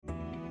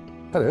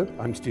Hello,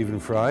 I'm Stephen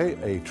Fry,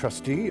 a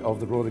trustee of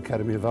the Royal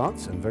Academy of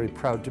Arts and very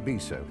proud to be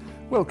so.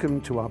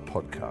 Welcome to our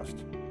podcast.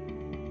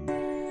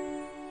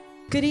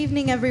 Good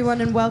evening,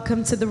 everyone, and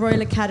welcome to the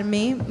Royal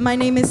Academy. My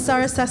name is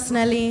Sara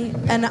Sassanelli,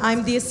 and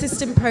I'm the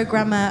assistant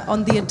programmer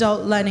on the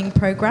Adult Learning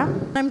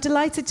Programme. I'm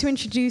delighted to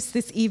introduce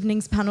this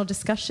evening's panel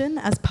discussion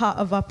as part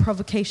of our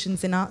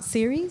Provocations in Art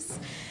series.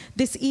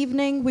 This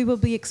evening, we will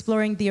be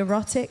exploring the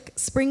erotic,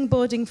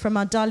 springboarding from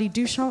our Dali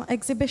Duchamp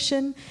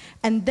exhibition,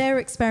 and their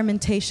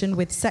experimentation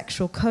with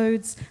sexual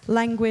codes,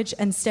 language,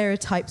 and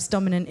stereotypes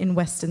dominant in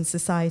Western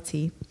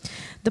society.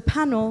 The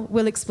panel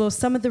will explore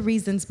some of the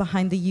reasons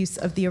behind the use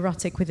of the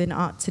erotic within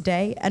art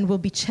today, and will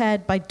be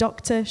chaired by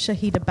Dr.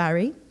 Shahida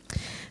Barry.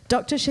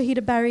 Dr.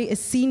 Shahida Barry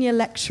is Senior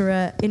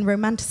Lecturer in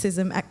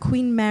Romanticism at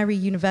Queen Mary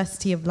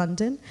University of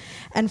London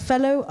and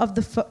Fellow of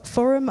the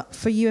Forum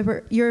for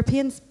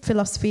European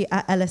Philosophy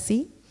at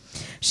LSE.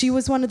 She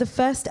was one of the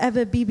first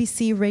ever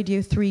BBC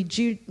Radio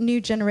 3 New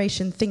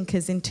Generation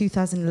thinkers in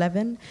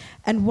 2011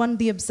 and won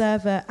the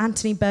Observer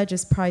Anthony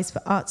Burgess Prize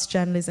for Arts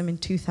Journalism in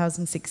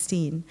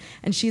 2016.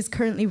 And she is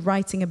currently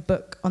writing a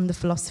book on the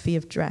philosophy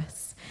of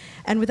dress.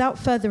 And without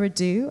further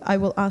ado, I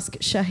will ask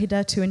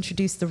Shahida to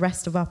introduce the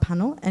rest of our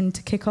panel and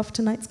to kick off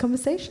tonight's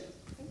conversation.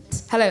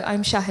 Hello,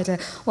 I'm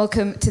Shahida.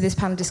 Welcome to this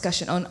panel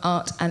discussion on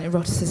art and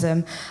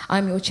eroticism.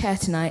 I'm your chair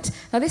tonight.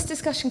 Now, this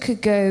discussion could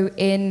go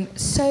in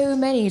so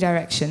many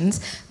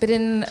directions, but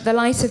in the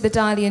light of the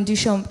Dali and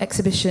Duchamp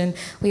exhibition,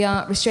 we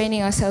are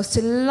restraining ourselves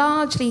to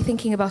largely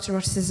thinking about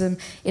eroticism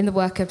in the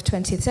work of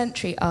 20th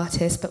century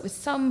artists, but with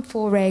some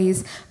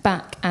forays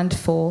back and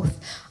forth.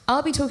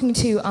 I'll be talking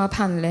to our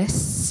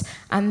panellists,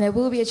 and there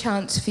will be a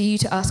chance for you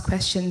to ask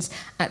questions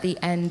at the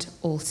end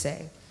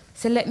also.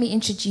 So let me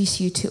introduce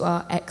you to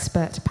our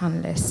expert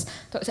panellists.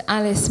 Dr.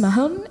 Alice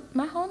Mahon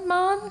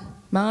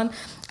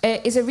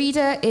is a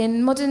reader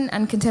in modern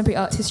and contemporary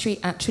art history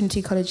at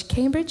Trinity College,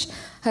 Cambridge.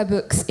 Her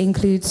books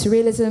include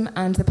Surrealism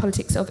and the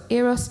Politics of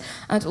Eros,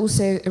 and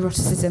also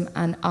Eroticism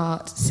and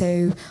Art.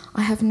 So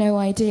I have no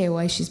idea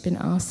why she's been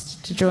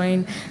asked to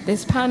join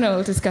this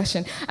panel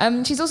discussion.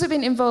 She's also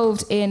been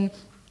involved in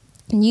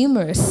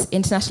numerous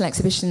international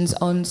exhibitions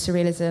on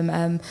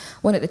surrealism,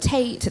 one at the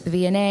Tate, at the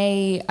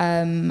V&A,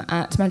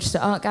 at Manchester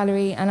Art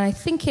Gallery, and I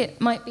think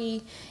it might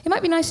be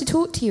nice to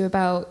talk to you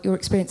about your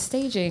experience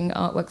staging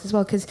artworks as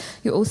well, because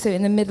you're also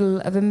in the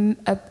middle of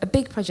a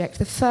big project,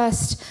 the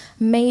first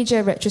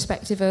major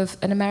retrospective of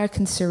an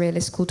American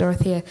surrealist called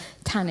Dorothea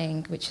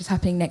Tanning, which is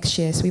happening next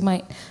year, so we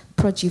might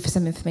prod you for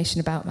some information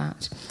about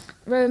that.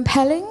 Rowan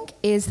Pelling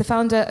is the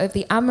founder of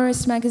the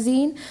Amorous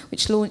magazine,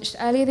 which launched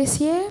earlier this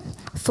year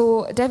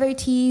for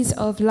devotees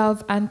of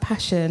love and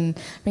passion.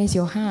 Raise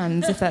your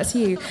hands if that's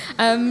you.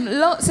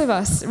 Lots of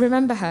us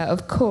remember her,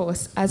 of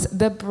course, as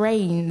the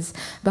brains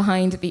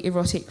behind the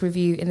Erotic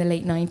Review in the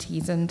late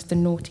 90s and the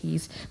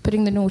noughties,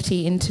 putting the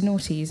naughty into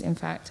naughties, in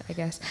fact, I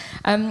guess.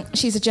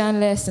 She's a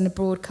journalist and a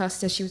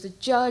broadcaster. She was a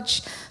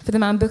judge for the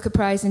Man Booker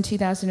Prize in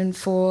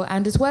 2004,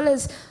 and as well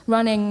as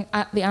running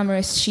at the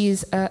Amorous, she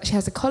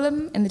has a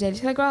column in the Daily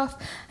Telegraph,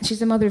 and she's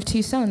the mother of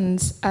 2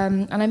 sons.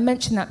 And I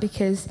mention that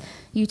because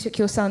you took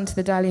your son to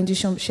the Dali and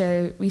Duchamp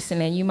show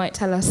recently, and you might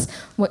tell us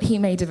what he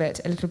made of it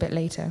a little bit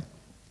later.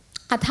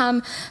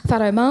 Adham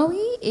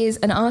Farahmawi is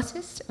an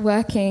artist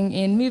working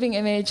in moving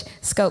image,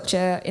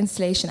 sculpture,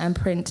 installation and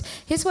print.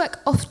 His work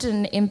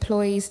often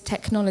employs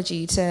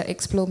technology to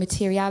explore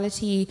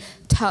materiality,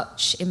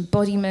 touch,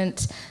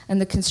 embodiment and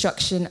the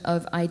construction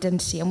of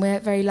identity. And we're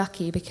very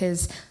lucky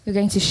because you're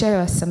going to show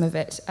us some of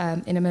it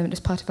in a moment as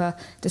part of our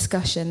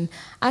discussion.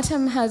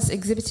 Adham has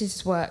exhibited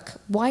his work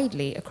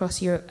widely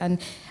across Europe and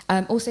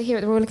also here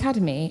at the Royal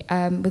Academy,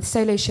 with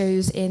solo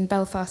shows in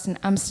Belfast and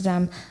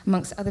Amsterdam,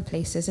 amongst other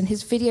places. And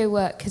his video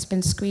work has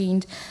been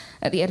screened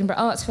at the Edinburgh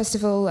Arts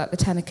Festival, at the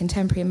Turner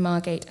Contemporary in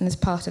Margate, and as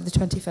part of the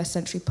 21st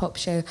Century Pop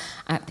Show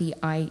at the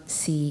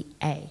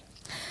ICA.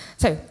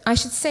 So I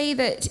should say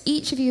that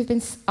each of you have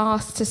been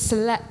asked to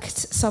select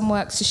some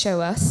works to show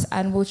us,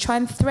 and we'll try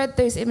and thread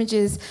those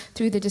images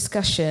through the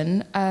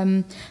discussion.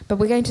 But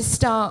we're going to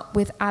start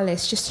with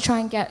Alice, just to try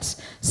and get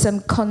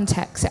some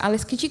context. So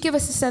Alice, could you give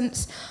us a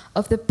sense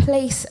of the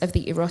place of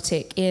the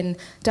erotic in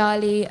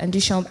Dali and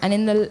Duchamp, and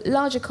in the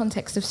larger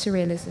context of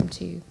surrealism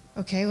too?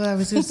 Okay, well, I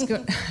was just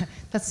going.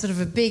 That's sort of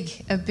a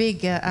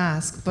big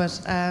ask,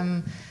 but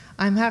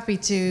I'm happy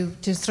to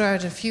throw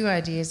out a few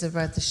ideas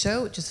about the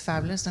show, which is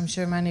fabulous. I'm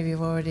sure many of you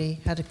have already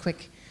had a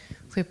quick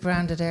whip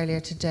around it earlier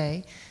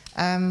today.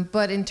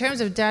 But in terms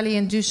of Dali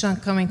and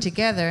Duchamp coming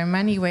together, in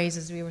many ways,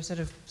 as we were sort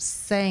of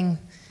saying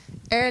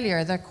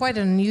earlier, they're quite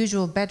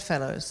unusual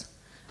bedfellows.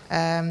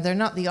 They're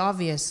not the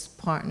obvious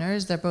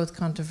partners. They're both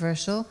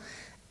controversial.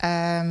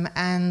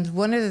 And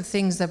one of the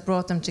things that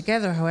brought them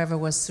together, however,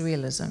 was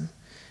surrealism.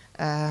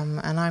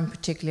 And I'm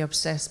particularly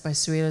obsessed by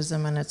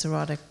surrealism and its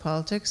erotic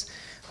politics.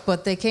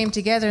 But they came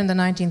together in the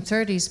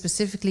 1930s,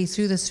 specifically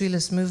through the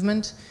surrealist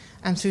movement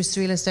and through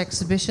surrealist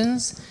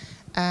exhibitions,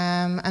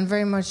 and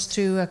very much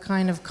through a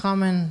kind of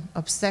common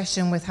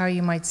obsession with how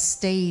you might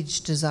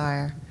stage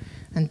desire.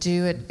 and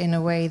do it in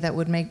a way that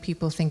would make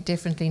people think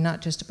differently,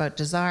 not just about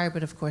desire,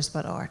 but of course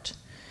about art.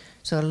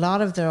 So a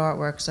lot of their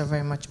artworks are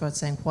very much about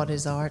saying, what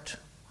is art?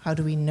 How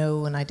do we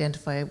know and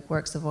identify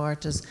works of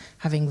art as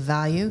having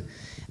value?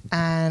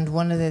 And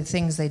one of the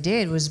things they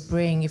did was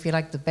bring, if you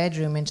like, the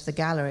bedroom into the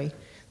gallery,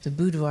 the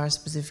boudoir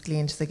specifically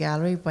into the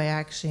gallery, by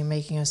actually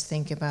making us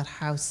think about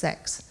how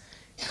sex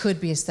could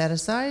be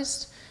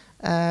aestheticized.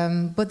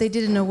 But they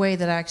did it in a way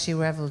that actually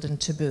reveled in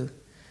taboo.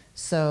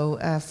 So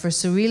for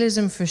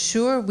surrealism, for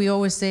sure, we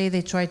always say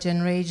they tried to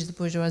enrage the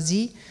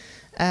bourgeoisie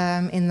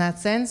in that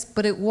sense,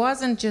 but it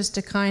wasn't just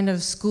a kind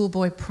of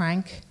schoolboy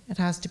prank, it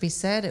has to be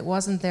said. It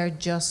wasn't there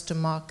just to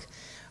mock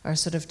or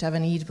sort of to have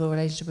an Oedipal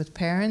relationship with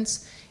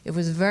parents. It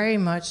was very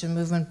much a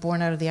movement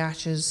born out of the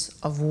ashes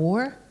of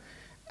war,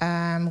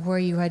 where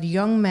you had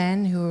young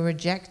men who were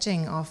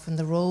rejecting often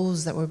the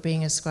roles that were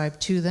being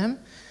ascribed to them,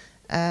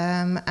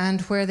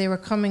 and where they were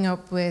coming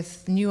up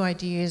with new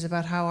ideas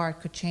about how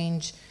art could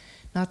change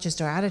not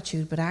just our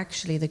attitude, but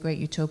actually the great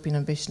utopian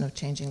ambition of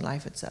changing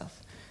life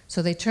itself.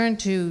 So they turned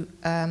to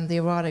the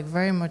erotic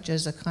very much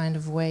as a kind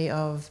of way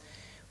of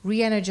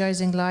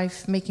re-energizing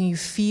life, making you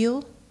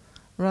feel,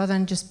 rather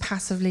than just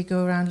passively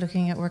go around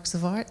looking at works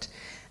of art.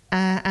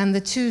 And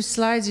the two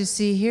slides you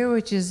see here,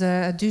 which is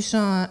a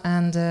Duchamp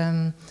and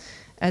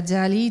a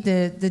Dali,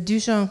 the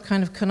Duchamp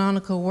kind of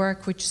canonical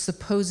work, which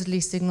supposedly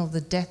signaled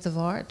the death of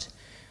art.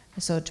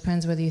 So it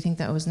depends whether you think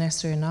that was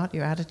necessary or not,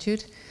 your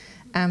attitude.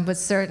 But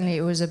certainly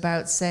it was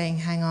about saying,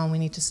 hang on, we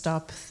need to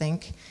stop,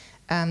 think.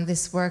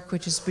 This work,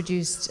 which was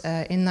produced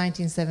in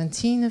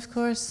 1917, of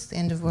course, the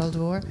end of World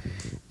War,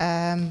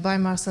 by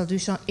Marcel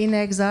Duchamp in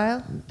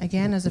exile,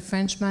 again, as a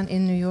Frenchman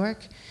in New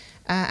York,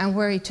 and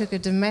where he took a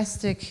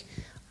domestic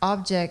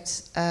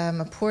object,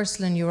 a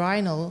porcelain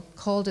urinal,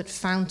 called it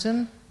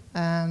Fountain,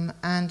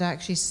 and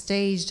actually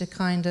staged a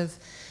kind of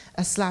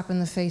a slap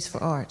in the face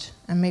for art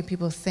and made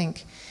people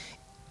think.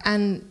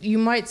 And you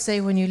might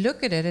say, when you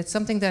look at it, it's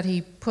something that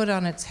he put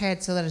on its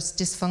head so that it's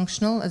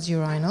dysfunctional as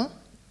urinal.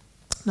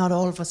 Not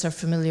all of us are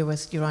familiar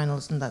with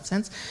urinals in that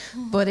sense,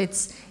 but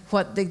it's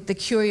what the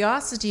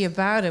curiosity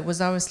about it was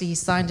obviously he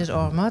signed it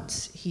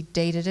Ormot, he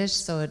dated it,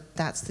 so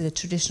that's the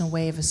traditional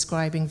way of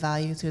ascribing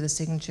value through the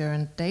signature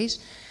and date.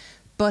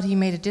 But he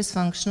made it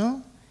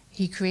dysfunctional.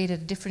 He created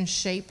a different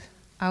shape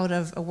out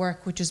of a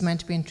work which was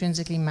meant to be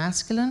intrinsically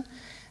masculine,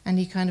 and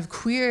he kind of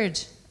queered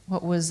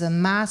what was a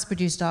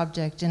mass-produced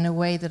object in a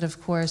way that, of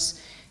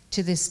course,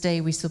 to this day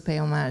we still pay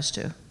homage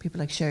to. People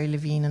like Sherry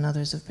Levine and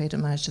others have paid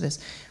homage to this.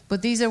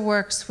 But these are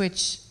works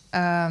which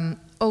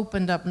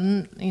opened up,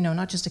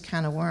 not just a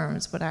can of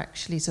worms, but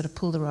actually sort of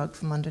pulled the rug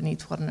from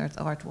underneath what on earth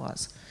art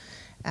was.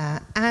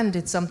 And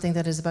it's something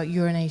that is about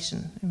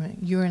urination,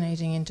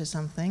 urinating into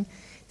something.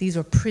 These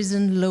were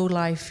prison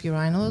low-life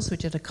urinals,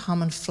 which had a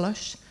common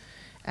flush.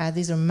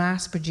 These are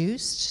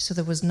mass-produced, so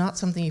there was not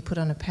something you put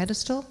on a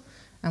pedestal.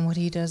 And what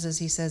he does is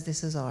he says,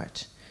 this is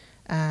art.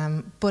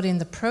 But in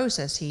the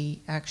process,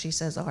 he actually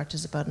says art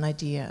is about an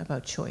idea,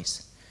 about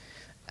choice.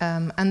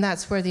 And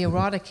that's where the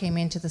erotic came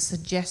into the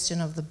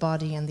suggestion of the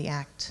body and the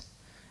act,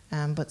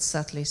 but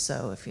subtly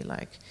so, if you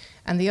like.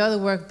 And the other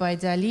work by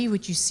Dali,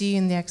 which you see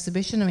in the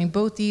exhibition, I mean,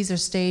 both these are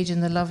staged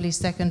in the lovely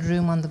second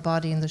room on the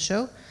body in the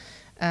show.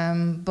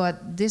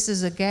 But this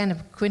is, again, a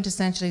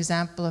quintessential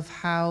example of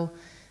how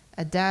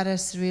a Dada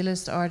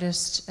surrealist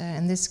artist,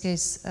 in this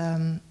case,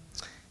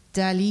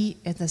 Dali,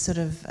 at the sort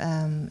of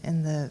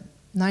in the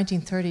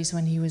 1930s,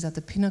 when he was at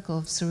the pinnacle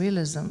of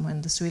surrealism,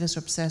 when the surrealists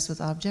were obsessed with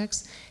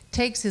objects,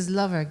 takes his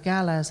lover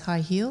Gala's high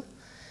heel,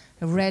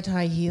 a red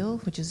high heel,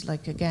 which is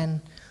like,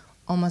 again,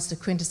 almost a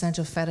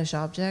quintessential fetish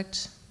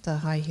object, the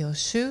high heel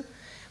shoe.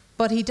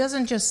 But he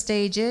doesn't just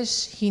stage it,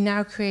 he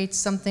now creates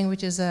something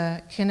which is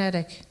a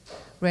kinetic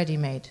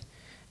ready-made.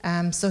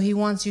 So he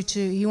wants it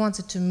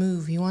to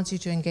move, he wants you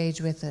to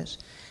engage with it.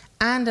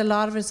 And a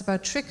lot of it's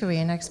about trickery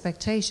and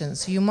expectations.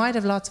 So you might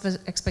have lots of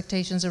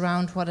expectations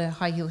around what a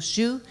high heel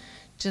shoe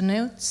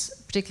denotes,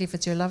 particularly if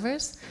it's your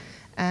lovers.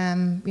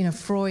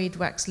 Freud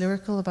waxed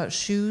lyrical about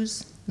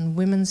shoes and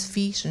women's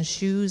feet and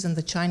shoes and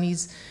the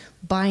Chinese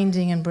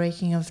binding and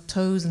breaking of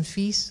toes and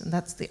feet. And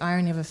that's the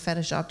irony of a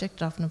fetish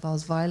object. It often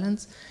involves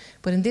violence.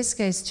 But in this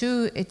case,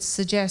 too, it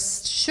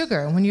suggests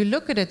sugar. And when you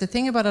look at it, the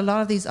thing about a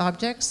lot of these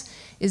objects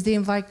is they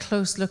invite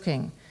close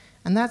looking.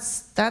 And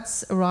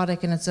that's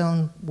erotic in its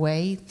own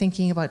way,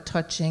 thinking about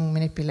touching,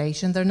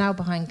 manipulation. They're now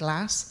behind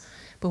glass,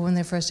 but when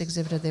they first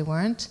exhibited, they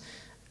weren't.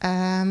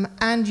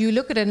 And you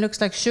look at it, and it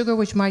looks like sugar,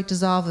 which might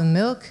dissolve in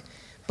milk,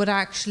 but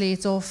actually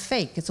it's all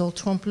fake. It's all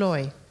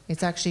trompe-l'oeil.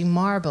 It's actually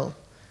marble,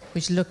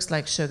 which looks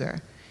like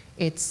sugar.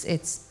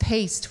 It's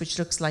paste, which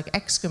looks like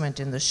excrement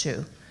in the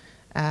shoe.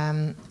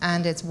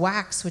 And it's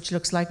wax, which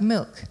looks like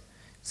milk.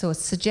 So it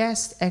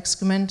suggests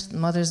excrement,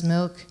 mother's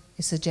milk.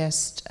 It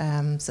suggests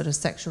sort of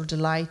sexual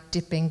delight,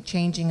 dipping,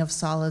 changing of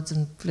solids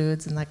and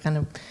fluids in that kind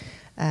of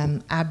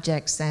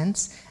abject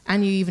sense.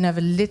 And you even have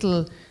a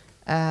little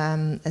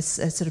a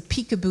sort of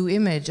peekaboo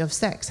image of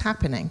sex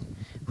happening,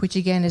 which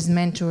again is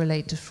meant to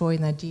relate to Freud,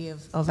 an idea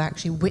of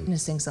actually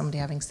witnessing somebody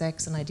having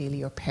sex, and ideally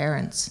your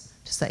parents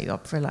to set you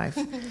up for life.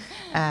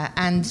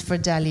 And for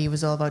Dali, it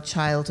was all about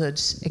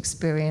childhood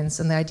experience.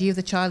 And the idea of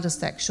the child as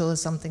sexual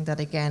is something that,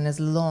 again, is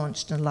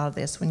launched in a lot of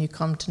this when you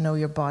come to know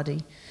your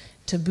body,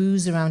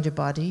 taboos around your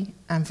body.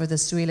 And for the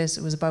surrealists,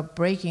 it was about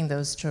breaking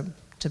those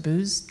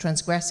taboos,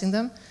 transgressing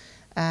them.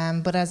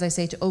 But as I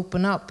say, to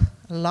open up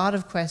a lot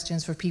of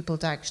questions for people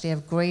to actually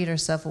have greater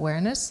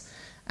self-awareness,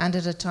 and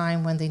at a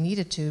time when they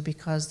needed to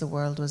because the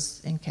world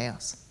was in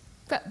chaos.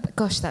 But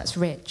gosh, that's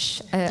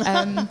rich.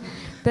 And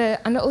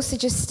also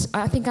just,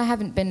 I think I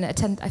haven't been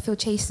I feel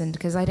chastened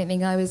because I don't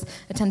think I was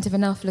attentive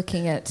enough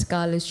looking at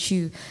Gala's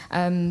shoe.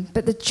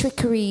 But the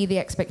trickery, the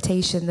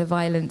expectation, the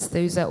violence,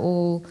 those are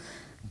all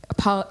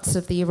parts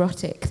of the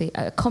erotic,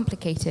 the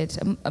complicated,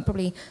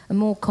 probably a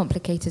more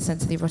complicated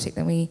sense of the erotic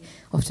than we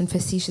often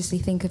facetiously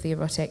think of the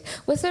erotic.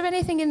 Was there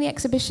anything in the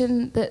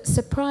exhibition that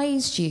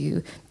surprised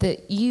you,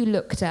 that you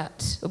looked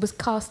at, or was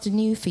cast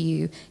anew for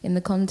you in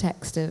the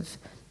context of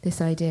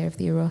this idea of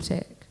the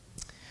erotic?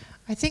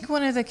 I think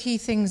one of the key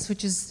things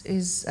which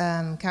is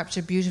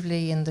captured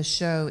beautifully in the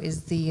show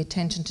is the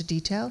attention to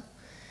detail.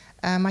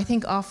 I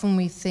think often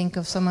we think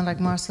of someone like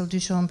Marcel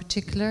Duchamp in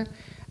particular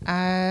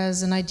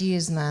as an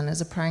ideas man, as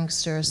a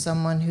prankster,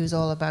 someone who's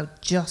all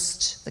about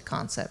just the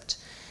concept.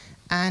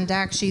 And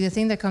actually the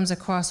thing that comes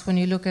across when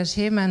you look at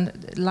him,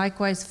 and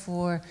likewise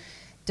for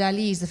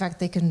Dali, is the fact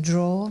they can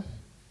draw,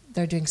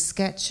 they're doing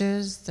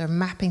sketches, they're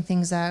mapping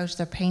things out,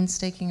 they're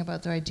painstaking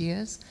about their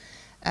ideas.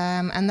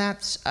 And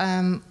that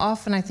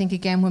often, I think,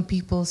 again, when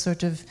people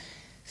sort of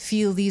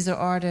feel these are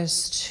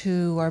artists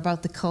who are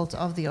about the cult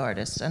of the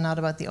artist and not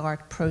about the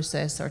art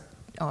process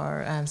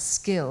or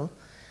skill,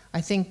 I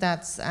think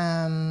that's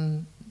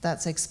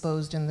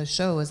exposed in the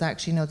show, is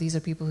actually, no, these are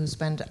people who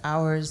spend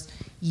hours,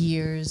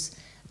 years,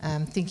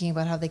 thinking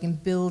about how they can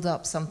build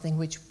up something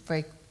which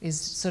is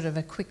sort of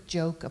a quick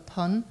joke, a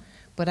pun,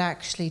 but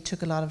actually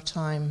took a lot of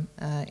time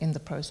in the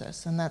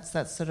process. And that's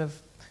sort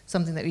of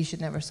something that we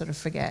should never sort of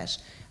forget.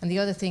 And the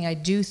other thing I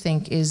do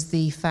think is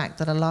the fact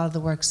that a lot of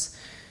the works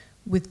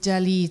with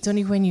Dali, it's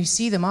only when you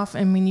see them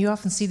you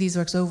often see these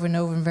works over and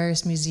over in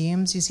various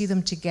museums, you see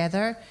them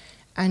together,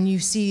 and you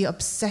see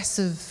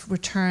obsessive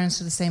returns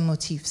to the same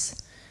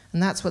motifs.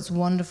 And that's what's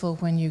wonderful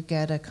when you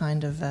get a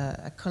kind of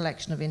a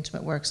collection of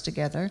intimate works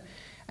together,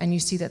 and you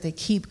see that they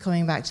keep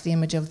coming back to the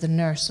image of the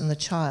nurse and the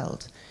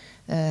child,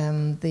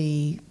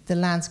 the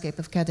landscape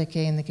of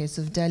Kadeke in the case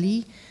of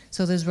Dali.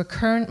 So there's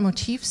recurrent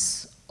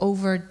motifs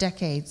over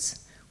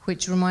decades,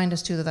 which remind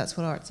us too that that's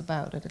what art's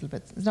about a little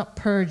bit. It's not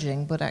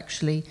purging, but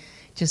actually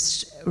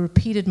just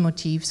repeated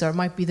motifs, or it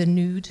might be the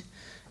nude.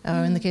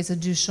 In the case of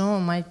Duchamp,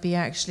 it might be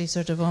actually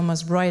sort of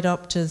almost right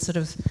up to sort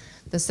of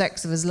the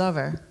sex of his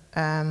lover.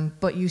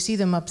 But you see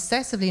them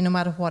obsessively, no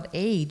matter what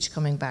age,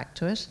 coming back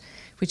to it,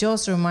 which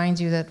also reminds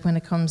you that when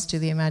it comes to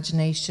the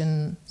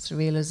imagination,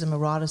 surrealism,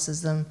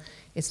 eroticism,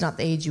 it's not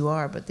the age you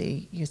are, but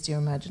it's your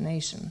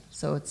imagination.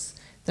 So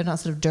they're not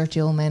sort of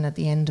dirty old men at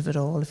the end of it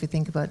all, if you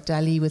think about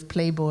Dali with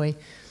Playboy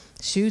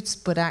shoots,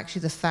 but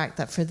actually the fact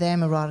that for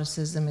them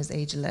eroticism is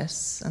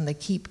ageless, and they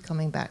keep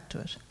coming back to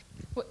it.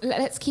 Well,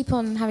 let's keep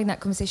on having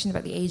that conversation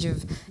about the age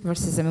of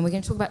eroticism, and we're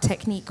going to talk about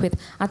technique with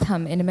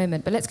Adham in a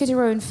moment. But let's go to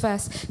Rowan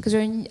first, because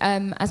Rowan,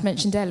 as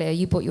mentioned earlier,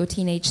 you brought your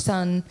teenage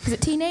son. Is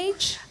it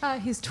teenage?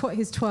 He's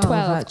 12.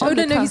 12. Oh,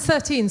 no, he's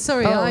 13.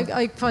 Sorry,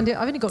 I find it.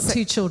 I've only got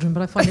 2 children,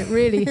 but I find it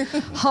really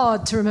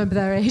hard to remember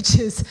their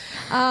ages.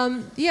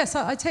 Yes,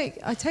 I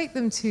take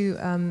them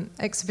to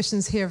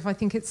exhibitions here if I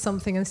think it's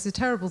something, and this is a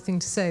terrible thing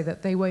to say,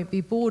 that they won't be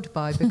bored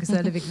by, because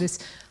they're living this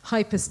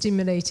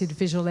hyper-stimulated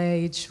visual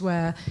age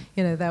where,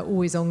 they're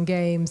always on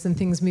games and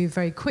things move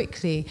very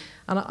quickly.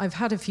 And I've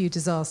had a few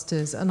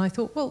disasters, and I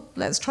thought, well,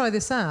 let's try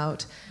this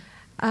out.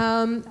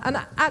 And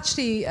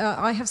actually,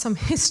 I have some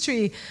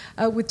history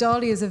with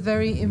Dali as a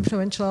very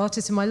influential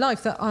artist in my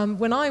life. That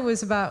when I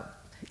was about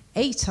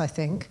 8, I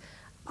think,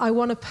 I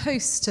won a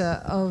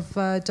poster of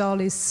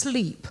Dali's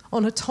Sleep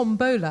on a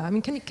tombola. I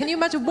mean, can you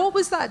imagine what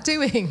was that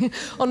doing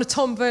on a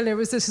tombola? It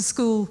was at a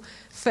school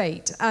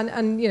fete,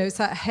 and it's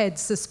that head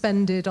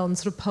suspended on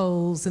sort of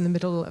poles in the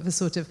middle of a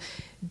sort of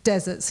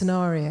desert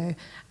scenario.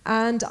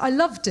 And I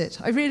loved it.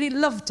 I really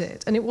loved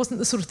it. And it wasn't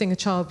the sort of thing a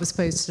child was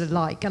supposed to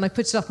like. And I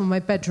put it up on my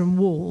bedroom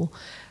wall.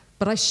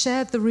 But I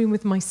shared the room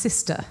with my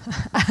sister,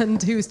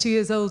 and who was 2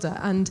 years older.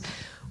 And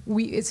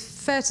it's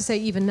fair to say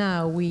even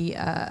now we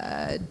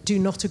do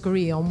not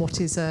agree on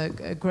what is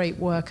a great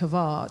work of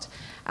art.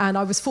 And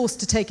I was forced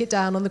to take it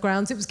down on the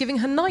grounds it was giving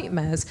her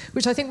nightmares,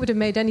 which I think would have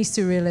made any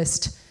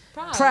surrealist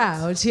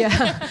proud,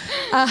 yeah.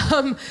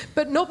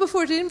 But not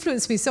before it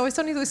influenced me. So I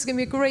suddenly thought this was going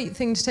to be a great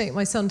thing to take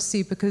my son to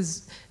see,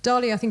 because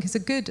Dali, I think, is a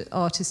good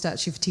artist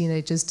actually for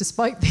teenagers,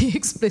 despite the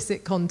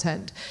explicit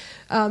content.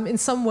 In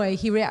some way,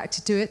 he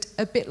reacted to it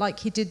a bit like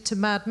he did to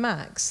Mad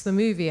Max, the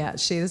movie,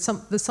 actually.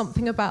 There's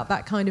something about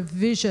that kind of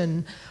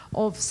vision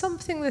of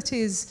something that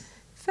is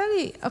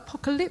fairly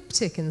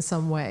apocalyptic in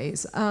some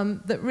ways,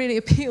 that really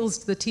appeals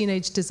to the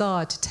teenage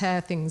desire to tear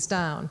things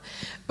down.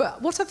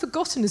 But what I've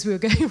forgotten as we were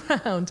going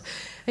around,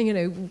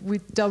 and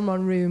we'd done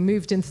one room,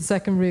 moved into the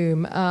second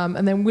room,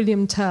 and then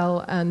William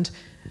Tell and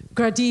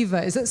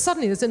Gradiva is that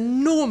suddenly there's an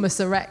enormous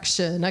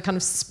erection, a kind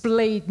of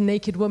splayed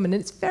naked woman, and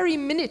it's very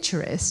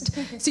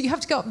miniaturist. So you have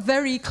to go up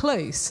very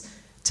close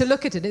to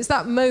look at it. It's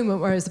that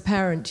moment where, as a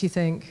parent, you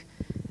think,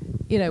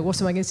 you know, what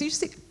am I going to see? You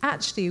just think,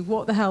 actually,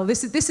 what the hell?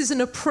 This is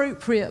an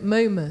appropriate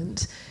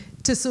moment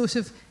to sort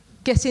of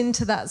get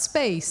into that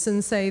space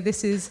and say,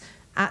 this is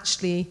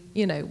actually,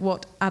 you know,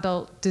 what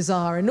adult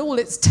desire and all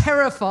its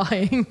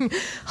terrifying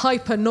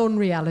hyper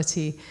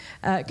non-reality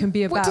can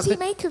be about. What did he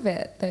make of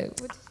it, though?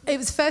 It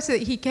was fair to say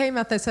that he came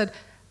out there and said,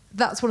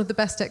 that's one of the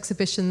best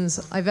exhibitions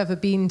I've ever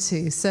been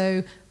to.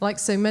 So, like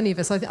so many of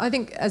us, I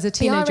think as a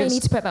teenager... The RA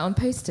need to put that on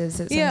posters.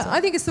 Yeah,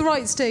 I think it's the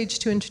right stage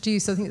to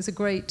introduce. I think it's a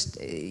great,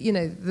 you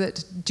know,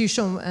 that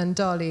Duchamp and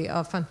Dali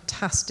are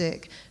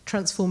fantastic,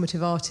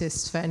 transformative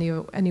artists for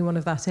anyone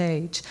of that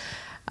age.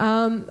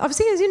 I was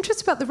thinking it's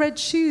interesting about the red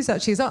shoes,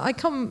 actually. I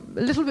come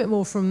a little bit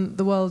more from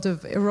the world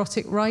of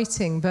erotic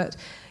writing, but...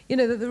 You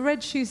know, the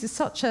red shoes is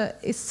such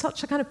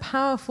a kind of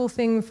powerful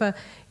thing for,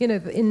 you know,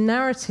 in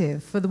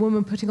narrative, for the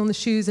woman putting on the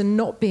shoes and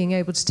not being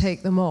able to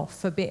take them off,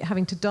 for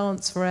having to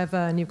dance forever,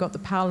 and you've got the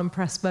Powell and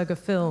Pressburger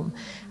film.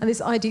 And this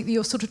idea that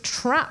you're sort of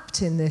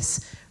trapped in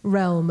this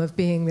realm of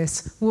being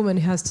this woman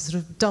who has to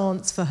sort of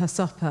dance for her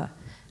supper.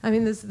 I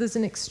mean, there's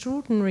an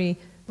extraordinary...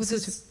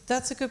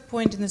 That's a good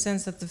point in the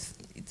sense that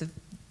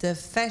the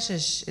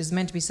fetish is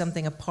meant to be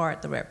something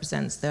apart that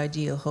represents the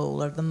ideal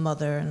whole, or the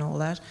mother and all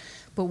that.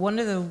 But one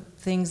of the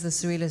things the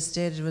Surrealists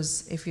did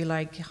was, if you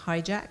like,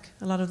 hijack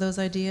a lot of those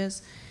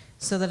ideas,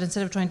 so that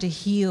instead of trying to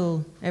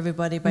heal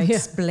everybody by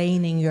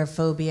explaining your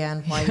phobia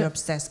and why you're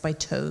obsessed by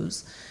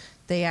toes,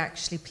 they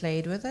actually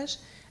played with it.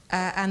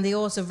 And they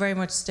also very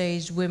much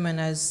staged women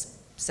as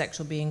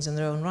sexual beings in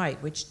their own right,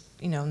 which,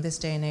 you know, in this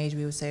day and age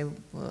we would say,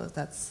 well,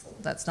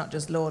 that's not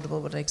just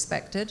laudable but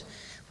expected.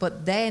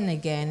 But then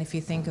again, if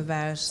you think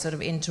about sort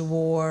of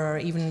interwar or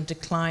even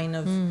decline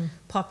of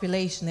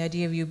population, the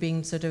idea of you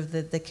being sort of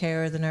the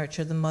carer, the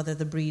nurturer, the mother,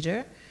 the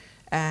breeder,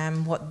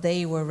 what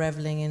they were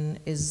reveling in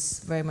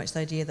is very much the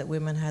idea that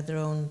women had their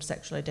own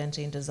sexual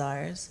identity and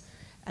desires,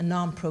 a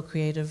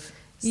non-procreative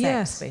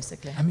sex,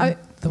 basically. I mean,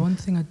 the one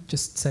thing I'd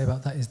just say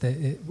about that is that,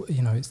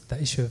 it's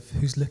that issue of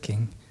who's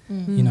looking,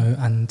 you know,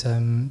 and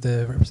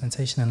the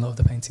representation in a lot of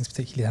the paintings,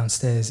 particularly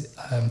downstairs,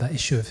 that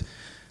issue of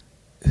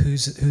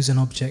who's an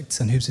object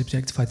and who's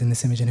objectified in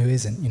this image and who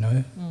isn't, you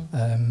know.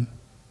 I'll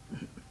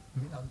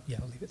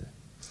leave it there.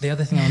 The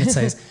other thing I want to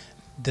say is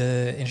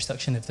the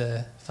introduction of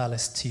the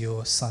phallus to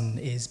your son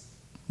is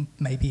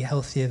maybe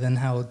healthier than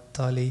how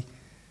Dali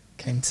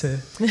came to...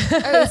 Is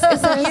there a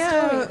story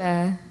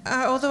there?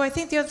 Although I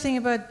think the other thing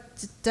about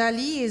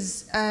Dali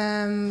is,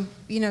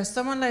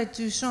 someone like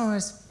Duchamp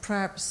has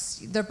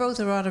perhaps, they're both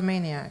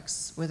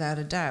erotomaniacs, without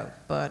a doubt,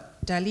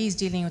 but Dali's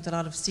dealing with a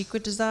lot of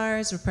secret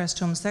desires, repressed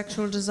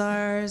homosexual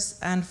desires,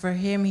 and for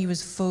him, he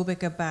was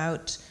phobic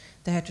about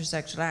the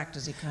heterosexual act,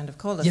 as he kind of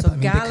called it. Yeah, so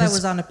Gala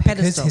was on a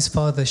pedestal. Because his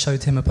father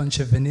showed him a bunch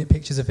of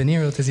pictures of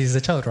venereal disease as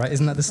a child, right?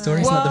 Isn't that the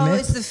story? Isn't that the myth?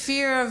 It's the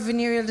fear of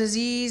venereal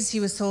disease. He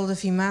was told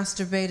if he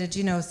masturbated,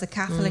 it's the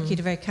Catholic, he had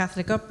a very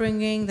Catholic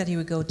upbringing, that he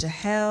would go to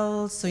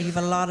hell. So you have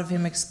a lot of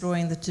him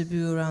exploring the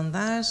taboo around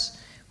that.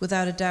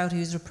 Without a doubt, he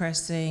was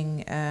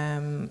repressing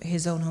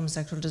his own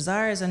homosexual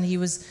desires, and he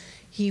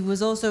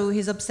was also,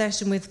 his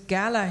obsession with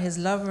Gala, his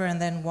lover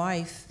and then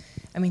wife.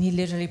 I mean, he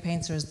literally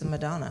paints her as the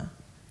Madonna.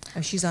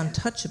 She's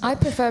untouchable. I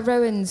prefer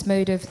Rowan's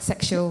mode of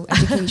sexual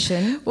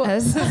education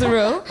as a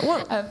rule.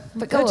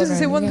 But I just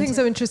say one thing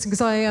so interesting,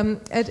 because I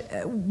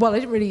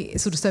didn't really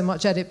sort of so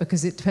much edit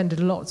because it depended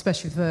a lot,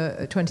 especially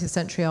for 20th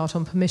century art,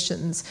 on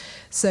permissions.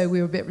 So we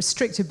were a bit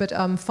restricted. But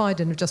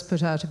Phaidon have just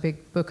put out a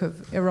big book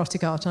of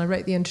erotic art, and I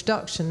wrote the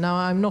introduction. Now,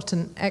 I'm not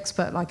an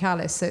expert like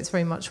Alice, so it's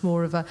very much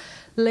more of a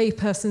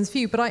layperson's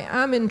view, but I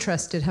am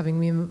interested, having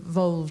been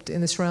involved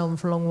in this realm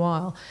for a long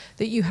while,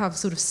 that you have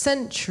sort of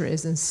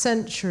centuries and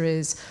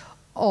centuries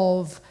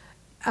of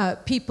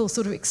people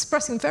sort of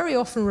expressing, very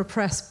often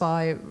repressed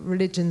by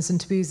religions and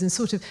taboos, and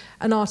sort of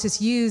an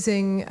artist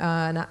using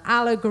an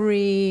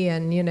allegory,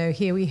 and,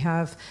 here we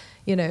have,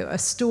 a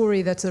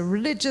story that's a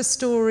religious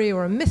story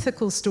or a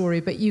mythical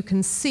story, but you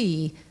can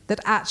see that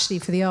actually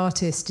for the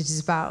artist it is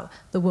about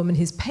the woman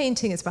who's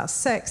painting, it's about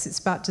sex, it's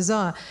about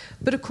desire.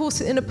 But of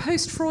course in a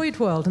post-Freud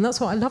world, and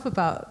that's what I love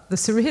about the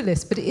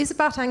Surrealists, but it is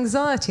about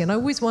anxiety, and I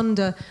always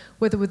wonder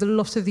whether with a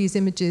lot of these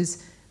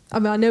images, I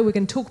know we're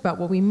going to talk about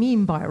what we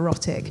mean by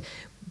erotic,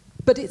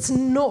 but it's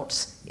not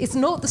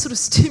the sort of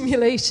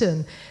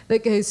stimulation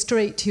that goes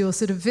straight to your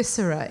sort of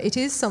viscera. It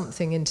is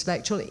something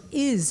intellectual. It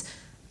is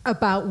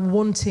about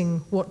wanting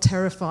what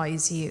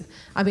terrifies you.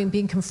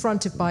 Being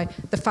confronted by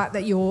the fact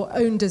that your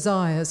own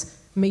desires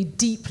may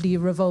deeply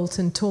revolt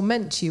and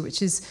torment you, which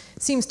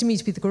seems to me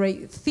to be the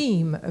great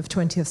theme of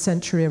 20th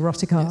century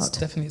erotic art. Yes,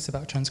 definitely, it's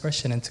about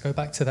transgression. And to go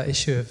back to that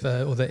issue of,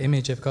 or the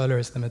image of Gala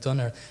as the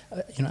Madonna,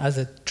 as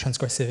a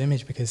transgressive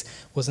image, because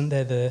wasn't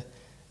there the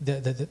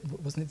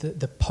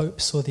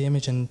Pope saw the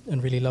image and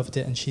really loved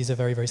it, and she's a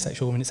very, very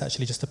sexual woman. It's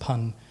actually just a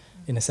pun,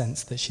 in a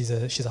sense, that she's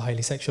a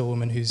highly sexual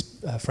woman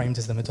who's framed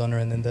as the Madonna,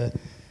 and then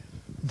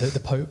the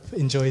Pope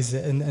enjoys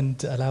it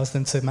and allows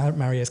them to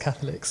marry as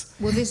Catholics.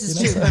 Well, this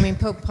is true. I mean,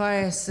 Pope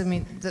Pius,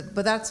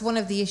 but that's one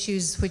of the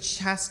issues which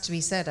has to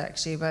be said,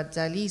 actually, about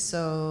Dalí.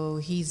 So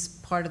he's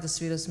part of the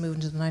Surrealist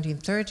movement in the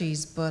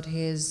 1930s, but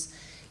his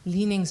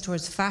leanings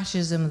towards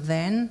fascism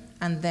then,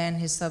 and then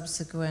his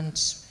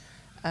subsequent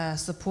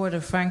support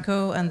of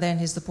Franco, and then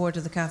his support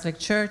of the Catholic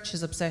Church,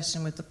 his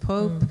obsession with the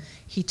Pope,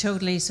 he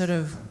totally sort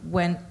of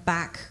went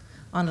back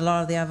on a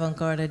lot of the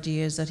avant-garde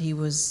ideas that he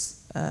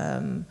was,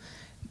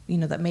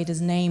 that made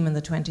his name in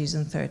the 20s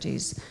and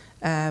 30s.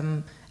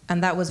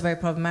 And that was very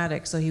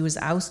problematic. So he was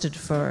ousted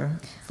from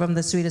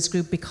the Surrealist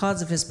group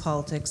because of his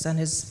politics and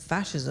his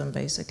fascism,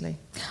 basically.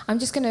 I'm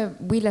just going to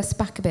wheel us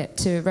back a bit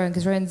to Rowan,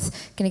 because Rowan's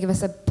going to give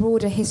us a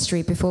broader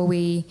history before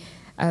we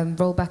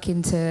roll back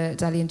into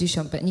Dalí and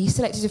Duchamp. And you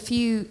selected a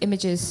few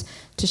images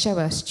to show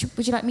us.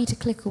 Would you like me to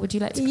click, or would you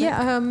like to click?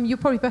 Yeah, you're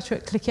probably better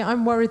at clicking.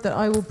 I'm worried that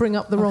I will bring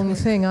up the wrong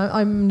thing.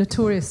 I'm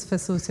notorious for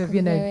sort of,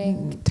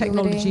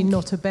 technology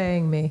not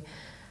obeying me.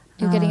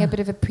 You're getting a bit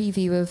of a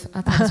preview of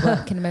Adnan's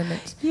work in a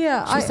moment.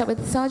 Yeah. Should we start with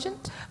the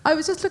Sergeant? I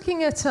was just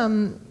looking at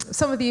some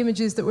of the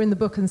images that were in the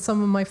book and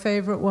some of my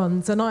favourite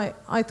ones, and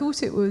I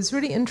thought it was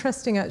really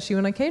interesting, actually,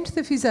 when I came to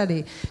the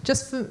Fuseli,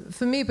 just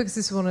for me, because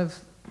this is one of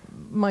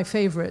my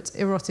favourite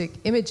erotic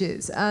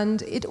images,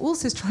 and it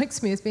also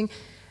strikes me as being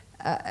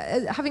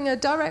having a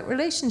direct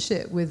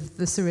relationship with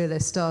the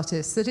Surrealist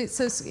artists, that it's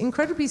an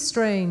incredibly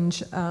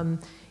strange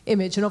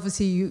image. And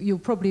obviously you'll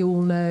probably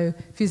all know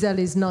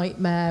Fuseli's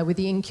Nightmare with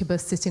the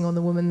incubus sitting on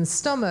the woman's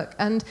stomach,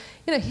 and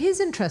his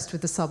interest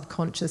with the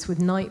subconscious, with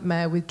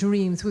nightmare, with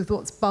dreams, with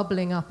what's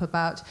bubbling up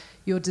about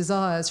your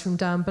desires from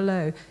down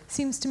below,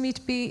 seems to me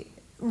to be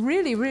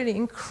really, really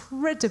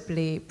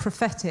incredibly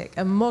prophetic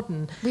and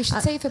modern. We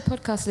should say for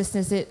podcast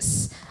listeners,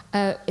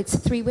 it's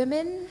three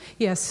women?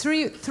 Yes,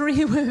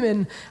 three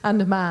women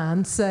and a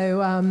man.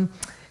 So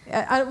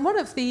and one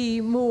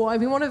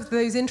of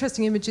those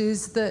interesting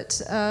images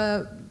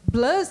that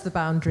blurs the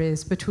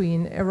boundaries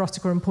between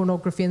erotica and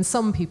pornography in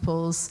some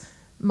people's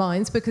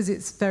minds, because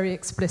it's very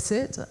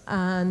explicit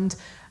and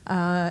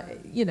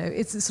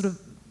it's a sort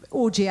of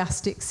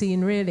orgiastic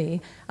scene,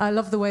 really. I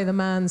love the way the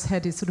man's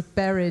head is sort of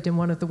buried in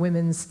one of the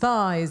women's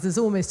thighs. There's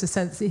almost a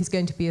sense that he's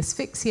going to be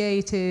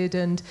asphyxiated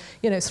and,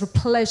 sort of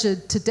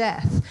pleasured to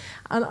death.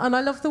 And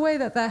I love the way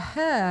that their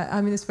hair,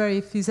 this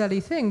very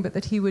Fuseli thing, but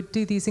that he would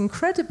do these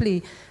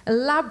incredibly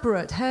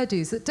elaborate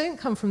hairdos that don't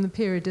come from the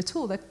period at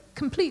all. They're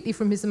completely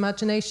from his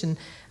imagination.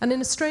 And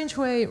in a strange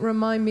way,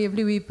 remind me of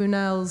Louis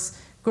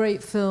Bunel's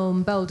great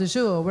film Belle de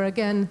Jour, where,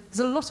 again, there's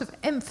a lot of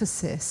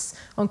emphasis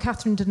on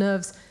Catherine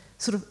Deneuve's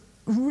sort of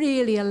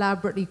really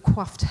elaborately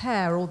coiffed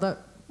hair, or the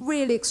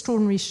really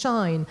extraordinary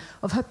shine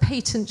of her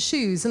patent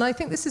shoes. And I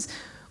think this is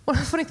one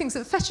of the funny things,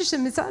 that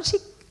fetishism is actually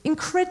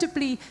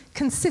incredibly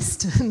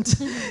consistent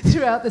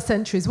throughout the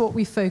centuries. What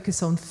we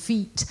focus on,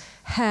 feet,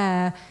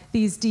 hair,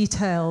 these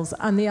details,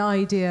 and the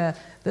idea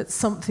that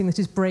something that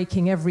is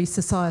breaking every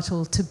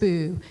societal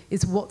taboo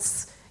is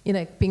what's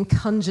being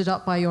conjured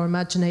up by your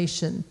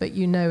imagination, but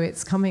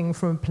it's coming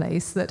from a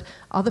place that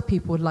other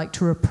people would like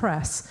to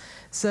repress.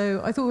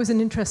 So I thought it was an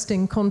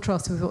interesting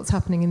contrast with what's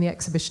happening in the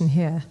exhibition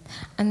here.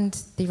 And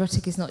the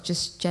erotic is not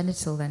just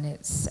genital, then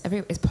it's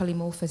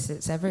polymorphous.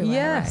 It's everywhere.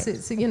 Yes, right?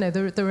 It's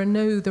there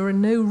are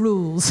no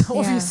rules,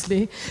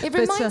 obviously. Yeah. It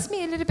reminds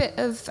me a little bit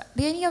of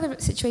the only other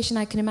situation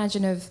I can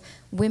imagine of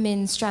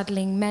women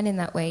straddling men in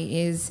that way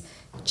is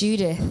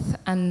Judith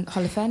and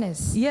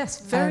Holofernes.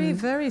 Yes, very,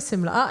 very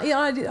similar.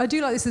 I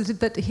do like this,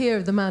 that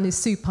here the man is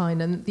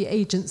supine and the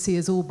agency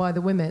is all by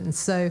the women.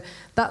 So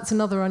that's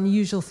another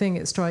unusual thing,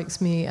 it strikes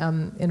me,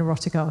 in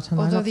erotic art. And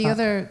although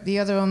the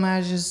other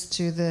homages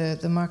to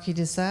the Marquis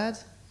de Sade.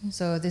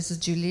 So this is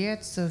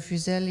Juliet. So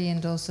Fuseli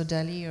and also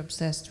Dalí are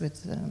obsessed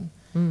with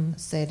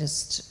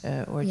sadist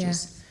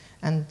orgies. Yeah.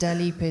 And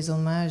Dalí pays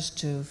homage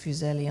to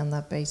Fuseli on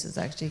that basis,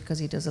 actually, because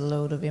he does a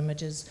load of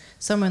images.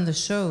 Some in the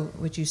show,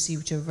 which you see,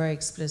 which are very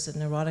explicit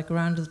and erotic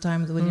around the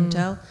time of the William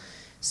Tell.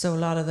 So a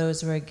lot of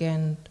those were,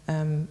 again,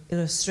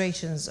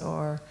 illustrations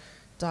or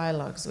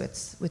dialogues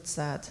with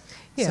Sade.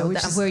 Yeah,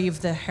 so where you have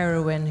the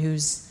heroine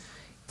who's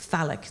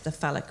the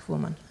phallic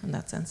woman, in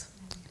that sense.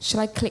 Shall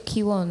I click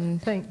you on?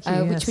 Thank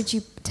you. Which would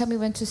you tell me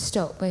when to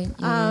stop? I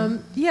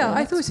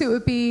thought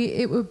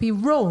it would be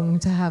wrong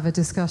to have a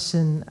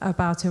discussion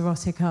about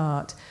erotic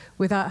art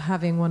without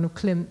having one of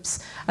Klimt's.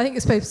 I think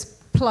you're supposed to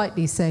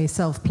politely say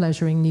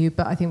self-pleasuring nude,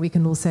 but I think we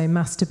can all say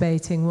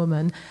masturbating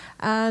woman.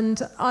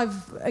 And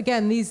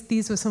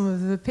these were some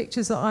of the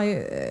pictures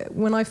that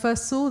when I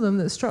first saw them,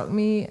 that struck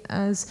me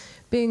as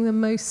being the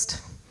most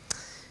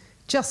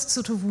just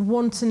sort of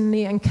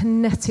wantonly and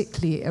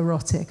kinetically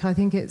erotic. I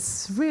think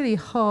it's really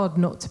hard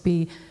not to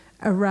be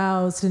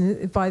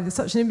aroused by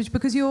such an image,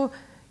 because you're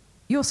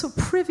sort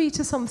of privy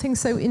to something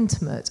so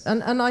intimate.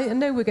 And I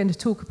know we're going to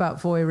talk about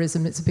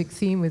voyeurism. It's a big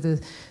theme with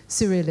the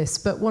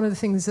Surrealists. But one of the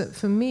things that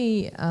for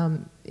me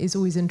is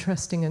always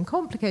interesting and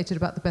complicated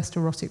about the best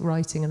erotic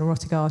writing and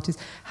erotic art is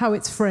how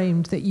it's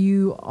framed, that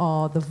you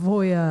are the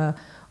voyeur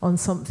on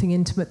something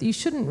intimate that you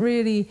shouldn't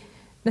really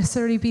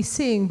necessarily be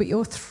seeing, but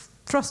you're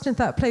thrust into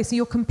that place and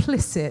you're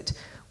complicit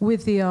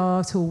with the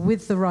art or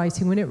with the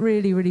writing when it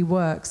really, really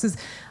works. I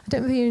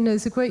don't know if you know,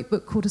 there's a great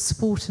book called A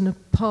Sport and a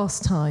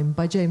Pastime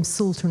by James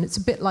Salter, and it's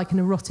a bit like an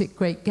erotic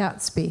Great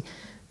Gatsby.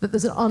 That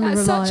there's an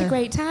unreliable... That's such a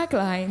great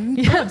tagline.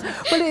 Yeah.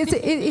 Well,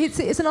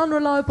 it's an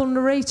unreliable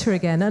narrator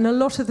again, and a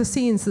lot of the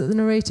scenes that the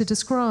narrator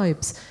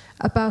describes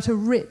about a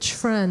rich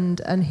friend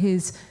and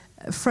his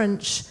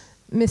French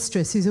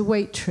mistress, who's a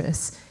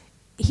waitress,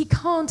 he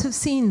can't have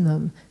seen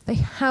them. They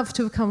have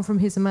to have come from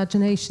his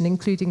imagination,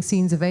 including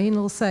scenes of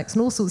anal sex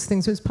and all sorts of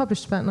things. It was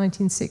published about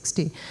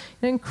 1960.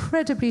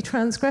 Incredibly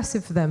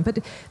transgressive for them. But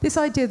this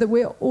idea that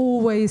we're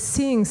always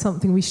seeing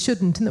something we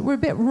shouldn't, and that we're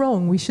a bit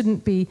wrong, we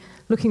shouldn't be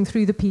looking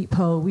through the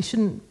peephole, we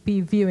shouldn't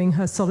be viewing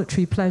her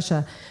solitary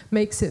pleasure,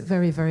 makes it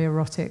very, very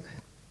erotic.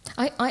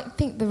 I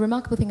think the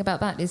remarkable thing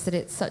about that is that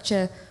it's such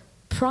a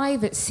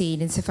private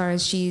scene insofar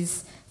as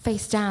she's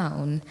face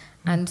down,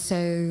 and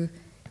so...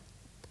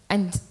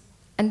 And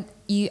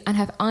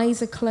her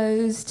eyes are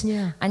closed,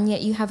 yeah. And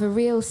yet you have a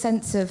real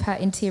sense of her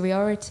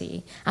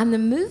interiority and the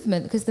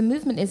movement, because the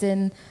movement is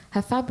in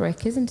her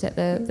fabric, isn't it?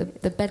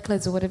 The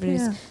bedclothes or whatever it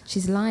is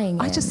she's lying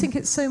in. I just think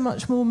it's so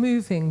much more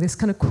moving, this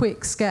kind of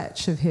quick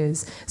sketch of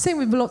his. Same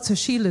with lots of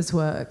Sheila's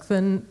work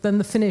than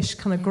the finished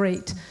kind of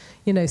great,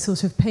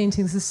 sort of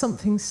paintings. There's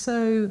something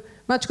so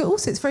magical.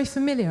 Also, it's very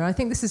familiar. I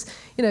think this is,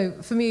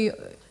 for me,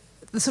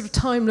 the sort of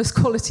timeless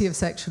quality of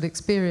sexual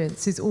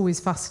experience is always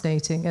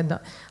fascinating, and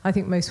I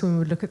think most women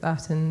would look at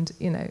that and,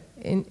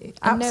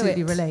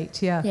 absolutely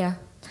relate. Yeah. Yeah.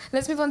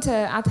 Let's move on to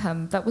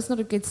Adham. That was not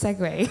a good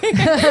segue.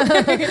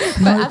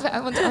 But I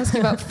want to ask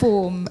you about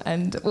form,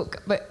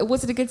 but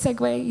was it a good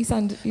segue? You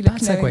bad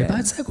segue.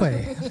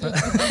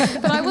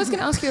 But I was going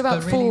to ask you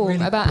about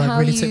form, about how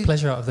you took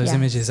pleasure out of those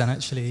images, and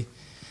actually,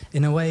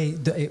 in a way,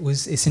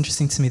 it's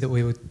interesting to me that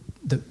we were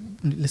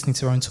listening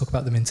to Rowan talk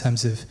about them in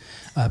terms of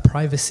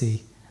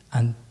privacy.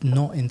 And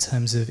not in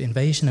terms of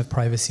invasion of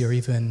privacy or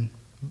even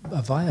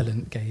a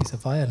violent gaze, a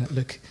violent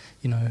look,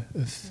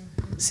 of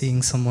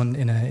seeing someone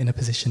in a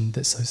position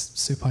that's so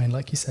supine,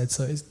 like you said.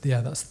 So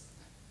that's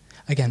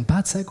again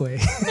bad segue.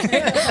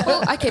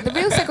 Well, okay, the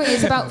real segue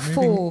is about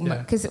form,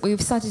 because we've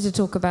started to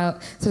talk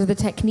about sort of the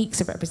techniques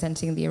of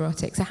representing the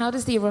erotic. So how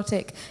does the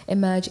erotic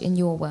emerge in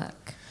your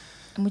work?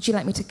 And would you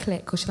like me to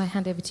click, or should I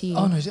hand over to you?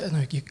 Oh no,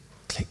 you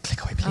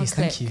click away, please.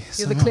 Thank you.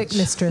 You're the click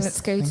mistress.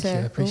 Let's go Thank you, I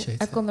appreciate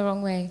it. I've gone the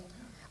wrong way.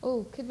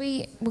 Oh,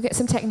 we'll get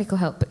some technical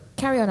help, but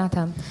carry on,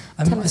 Adham.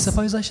 I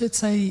suppose I should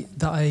say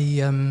that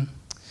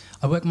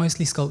I work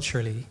mostly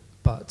sculpturally,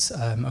 but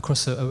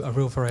across a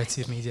real variety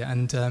of media,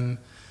 and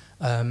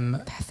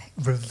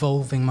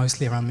revolving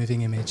mostly around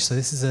moving image. So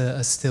this is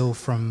a still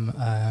from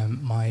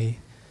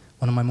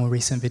one of my more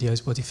recent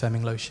videos, Body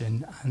Firming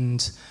Lotion,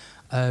 and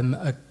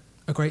a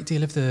great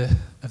deal of the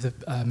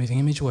moving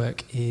image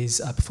work is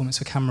performance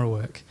for camera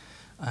work.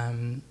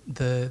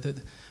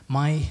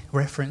 My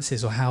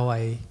references, or how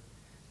I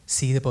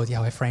see the body,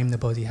 how I frame the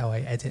body, how I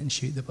edit and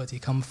shoot the body,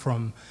 come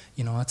from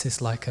artists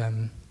like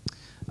Carolee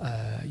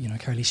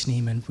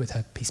Schneemann with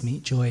her piece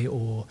Meat Joy,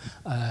 or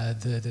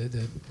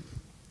the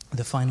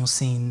final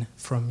scene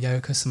from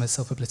Yayoi Kusuma's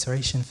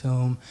self-obliteration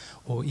film,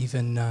 or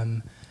even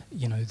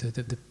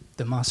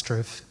the master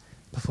of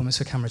performance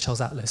for camera, Charles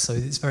Atlas. So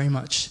it's very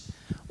much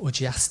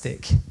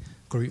orgiastic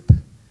group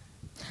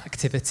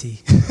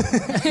activity.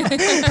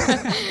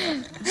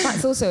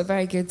 That's also a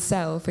very good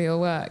sell for your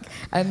work.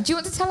 Do you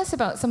want to tell us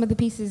about some of the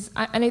pieces?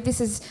 I know this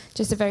is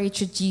just a very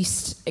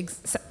traduced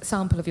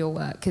sample of your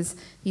work, because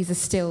these are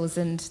stills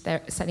and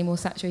they're slightly more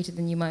saturated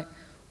than you might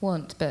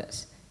want,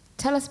 but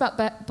tell us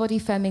about Body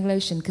Firming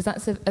Lotion, because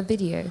that's a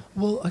video.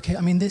 Well, okay,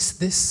 I mean, this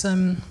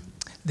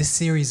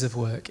series of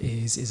work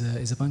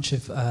is a bunch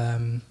of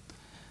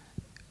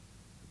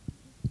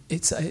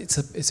it's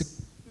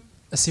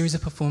a series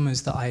of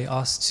performers that I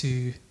asked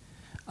to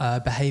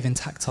behave in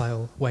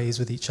tactile ways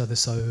with each other,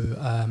 so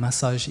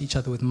massage each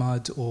other with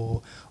mud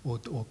or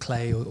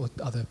clay or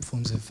other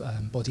forms of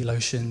body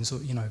lotions, or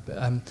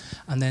and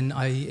then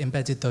I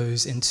embedded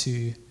those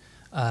into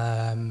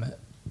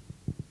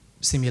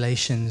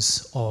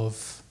simulations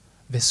of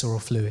visceral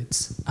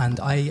fluids, and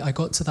I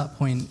got to that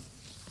point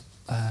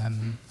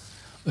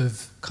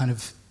of kind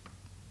of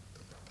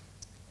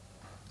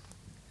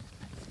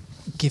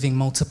giving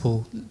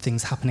multiple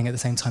things happening at the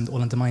same time that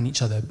all undermine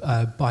each other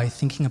by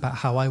thinking about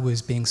how I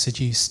was being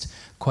seduced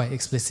quite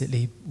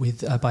explicitly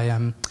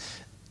by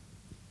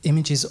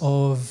images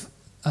of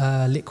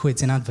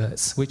liquids in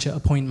adverts, which at a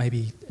point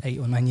maybe 8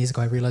 or 9 years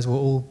ago I realised were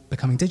all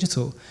becoming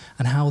digital,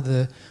 and how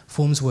the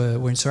forms were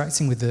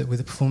interacting with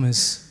the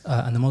performers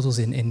and the models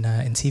in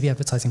TV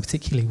advertising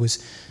particularly was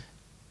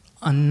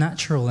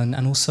unnatural,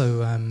 and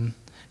also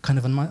kind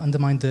of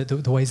undermined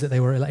the ways that they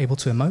were able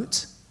to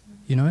emote,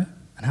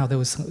 and how there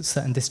was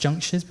certain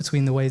disjunctures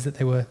between the ways that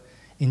they were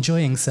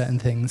enjoying certain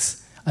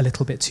things a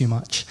little bit too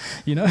much,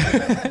 those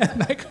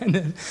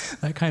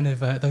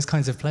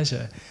kinds of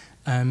pleasure.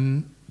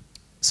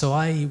 So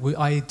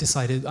I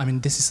decided, I mean,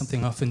 this is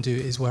something I often do,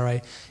 is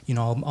where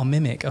I'll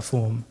mimic a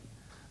form,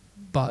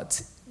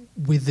 but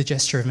with the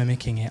gesture of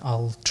mimicking it,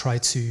 I'll try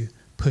to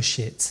push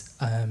it,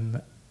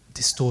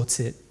 distort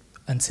it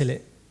until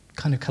it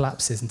kind of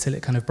collapses, until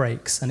it kind of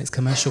breaks, and its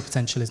commercial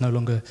potential is no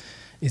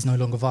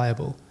longer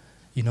viable.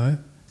 You know,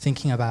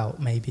 thinking about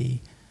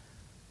maybe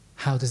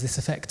how does this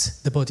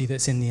affect the body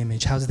that's in the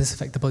image? How does this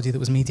affect the body that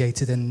was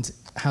mediated? And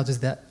how does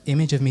that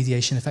image of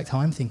mediation affect how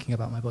I'm thinking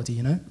about my body,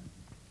 you know?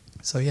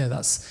 So yeah,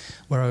 that's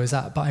where I was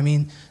at. But I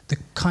mean, the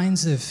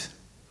kinds of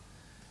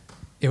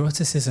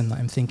eroticism that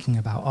I'm thinking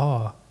about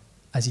are,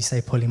 as you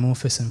say,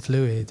 polymorphous and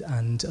fluid.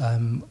 And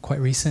quite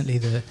recently,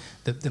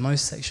 the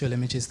most sexual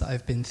images that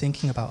I've been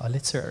thinking about are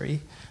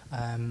literary.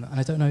 And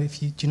I don't know if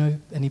do you know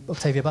any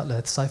Octavia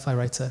Butler, the sci-fi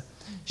writer?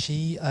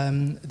 She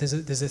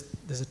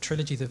there's a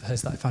trilogy of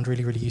hers that I found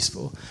really, really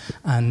useful,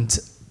 and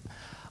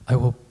I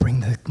will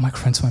bring the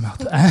microphone to my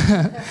mouth.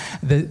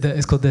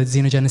 It's called the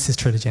Xenogenesis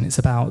trilogy, and it's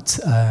about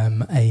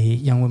a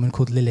young woman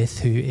called Lilith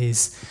who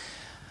is,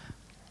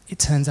 it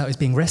turns out, is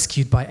being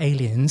rescued by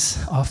aliens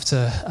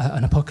after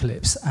an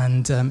apocalypse,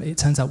 and it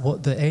turns out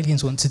what the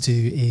aliens want to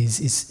do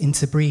is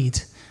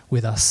interbreed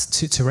with us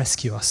to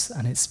rescue us,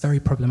 and it's a very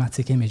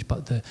problematic image.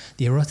 But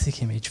the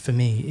erotic image for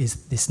me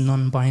is this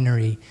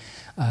non-binary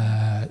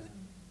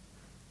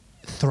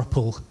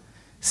throuple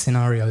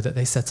scenario that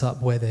they set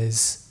up, where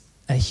there's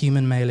a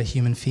human male, a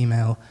human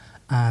female,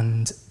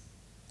 and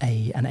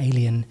an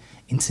alien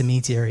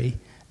intermediary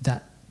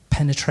that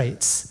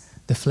penetrates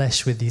the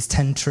flesh with these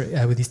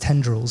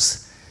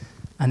tendrils,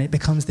 and it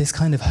becomes this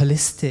kind of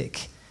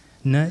holistic,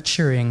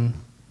 nurturing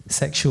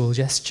sexual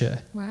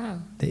gesture. Wow.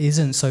 That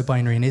isn't so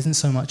binary and isn't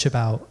so much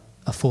about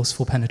a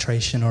forceful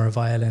penetration or a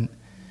violent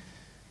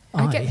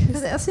eye.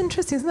 That's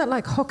interesting. Isn't that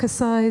like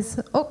Hokusai's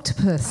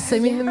octopus? I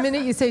mean, the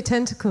minute you say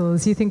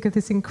tentacles, you think of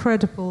this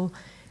incredible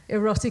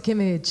erotic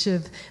image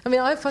of... I mean,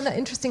 I find that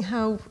interesting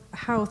how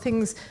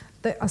things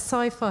that are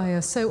sci-fi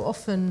are so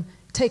often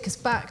take us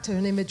back to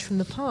an image from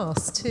the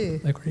past, too.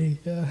 I agree,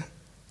 yeah.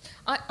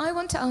 I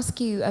want to ask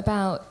you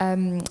about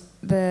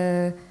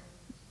the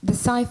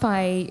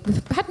sci-fi.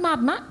 We've had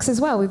Mad Max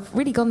as well. We've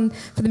really gone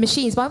for the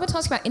machines. But I want to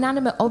ask you about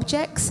inanimate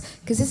objects,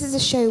 because this is a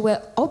show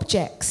where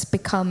objects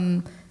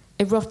become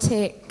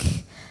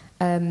erotic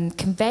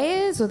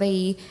conveyors, or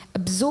they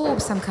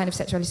absorb some kind of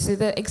sexuality. So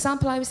the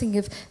example I was thinking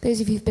of, those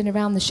of you who've been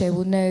around the show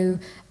will know,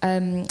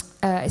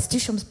 it's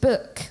Duchamp's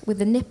book with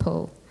the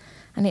nipple,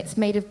 and it's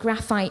made of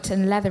graphite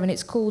and leather, and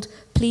it's called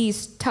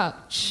Please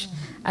Touch.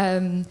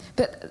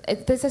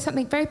 But there's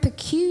something very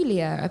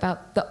peculiar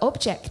about the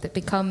object that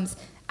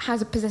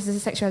possesses a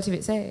sexuality of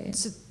its own.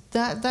 So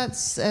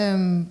that's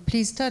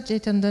Please Touch.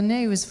 Eitan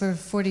Donné was for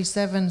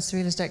 47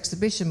 Surrealist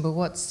Exhibition, but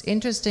what's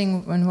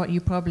interesting, and what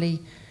you probably,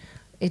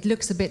 it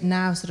looks a bit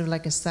now sort of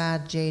like a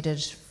sad,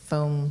 jaded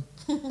foam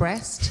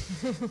breast,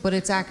 but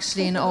it's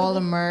actually an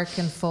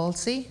all-American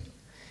falsie,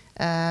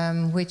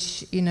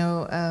 which, you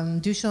know,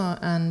 Duchamp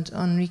and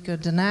Enrico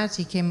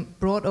Donati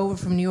brought over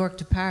from New York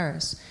to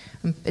Paris.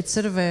 It's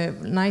sort of a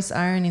nice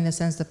irony in the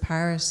sense that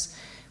Paris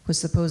was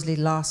supposedly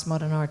lost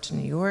modern art to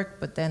New York,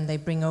 but then they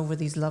bring over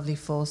these lovely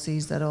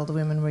falsies that all the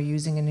women were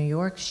using in New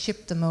York,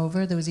 shipped them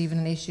over. There was even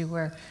an issue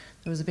where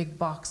there was a big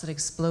box that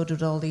exploded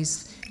with all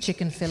these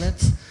chicken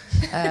fillets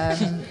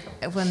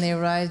when they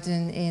arrived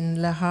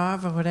in Le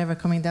Havre or whatever,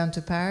 coming down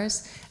to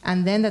Paris.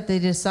 And then that they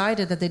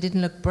decided that they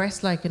didn't look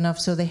breast-like enough,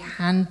 so they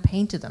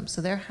hand-painted them.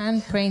 So they're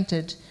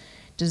hand-painted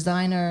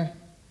designer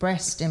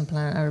breast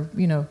implant, or,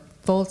 you know,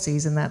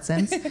 falsies in that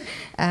sense.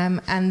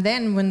 And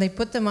then when they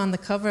put them on the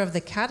cover of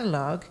the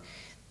catalogue,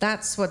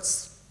 that's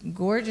what's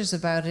gorgeous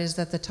about it, is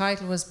that the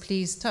title was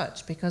Please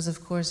Touch, because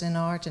of course in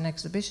art and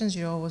exhibitions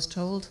you're always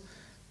told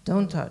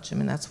don't touch. I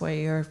mean, that's why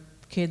your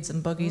kids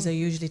and buggies are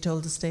usually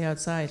told to stay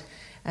outside.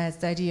 It's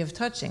the idea of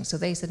touching. So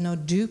they said, no,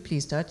 do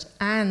please touch.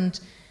 And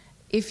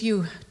if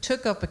you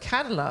took up a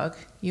catalogue,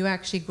 you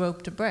actually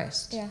groped a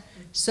breast. Yeah.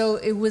 So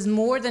it was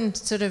more than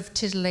sort of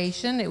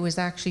titillation, it was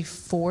actually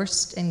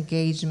forced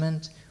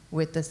engagement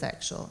with the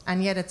sexual.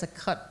 And yet it's a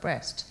cut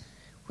breast,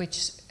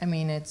 which, I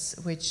mean,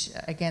 which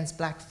against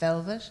black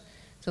velvet.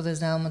 So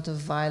there's an element of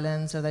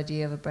violence, or the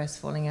idea of a breast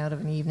falling out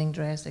of an evening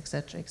dress,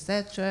 etc.,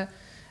 etc.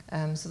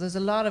 So there's a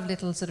lot of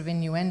little sort of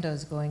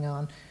innuendos going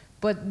on.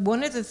 But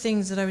one of the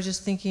things that I was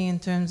just thinking in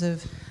terms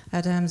of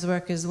Adam's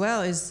work as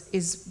well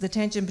is the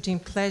tension between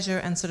pleasure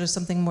and sort of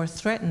something more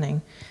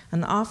threatening.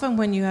 And often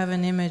when you have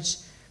an image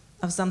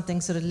of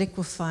something sort of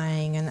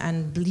liquefying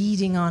and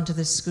bleeding onto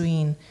the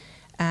screen,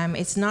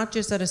 it's not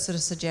just that it sort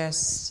of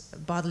suggests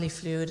bodily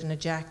fluid and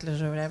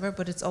ejaculate or whatever,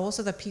 but it's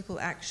also that people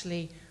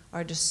actually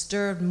are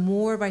disturbed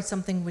more by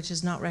something which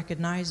is not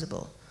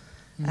recognizable.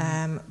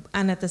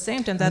 And at the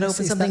same time, that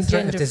opens something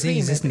gender-free.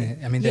 Disease, isn't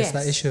it? I mean, there's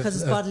that issue of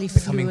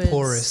becoming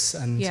porous,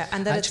 and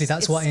actually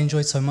that's what I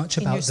enjoyed so much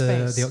about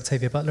the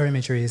Octavia Butler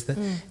imagery, is that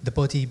the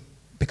body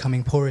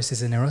becoming porous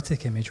is an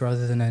erotic image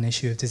rather than an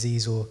issue of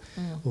disease or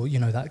you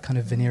know, that kind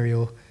of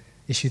venereal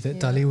issue that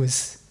Dali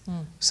was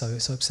so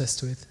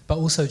obsessed with. But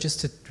also,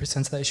 just to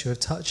return to that issue of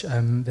touch,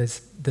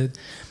 there's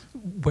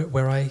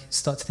where I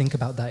start to think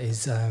about that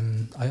is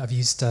I've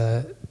used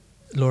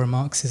Laura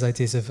Marx's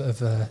ideas of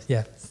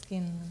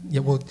Skin.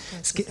 Yeah, well,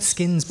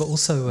 skins, but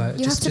also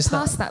you have to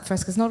pass that for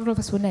us because not all of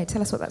us will know.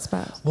 Tell us what that's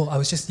about. Well, I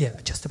was just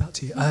about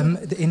to.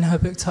 In her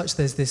book Touch,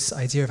 there's this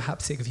idea of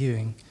haptic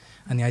viewing,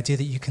 and the idea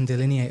that you can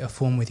delineate a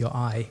form with your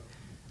eye,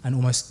 and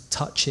almost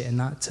touch it in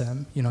that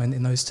term,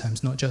 in those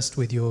terms, not just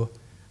with your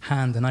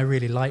hand. And I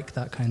really like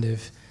that kind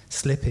of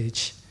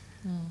slippage.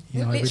 I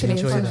really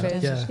enjoy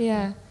that.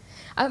 Yeah.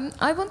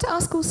 I want to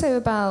ask also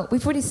about,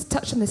 we've already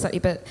touched on this slightly,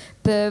 but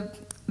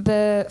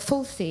the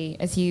falsie,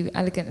 as you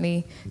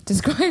elegantly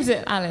described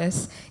it,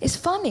 Alice, is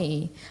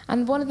funny.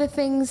 And one of the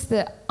things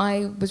that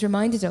I was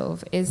reminded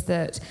of is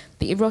that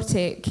the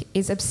erotic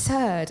is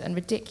absurd and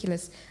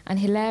ridiculous and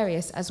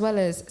hilarious as well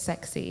as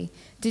sexy.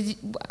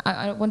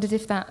 I wondered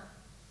if that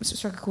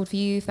struck a chord for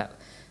you, that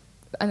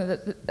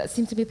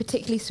seems to be a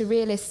particularly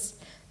surrealist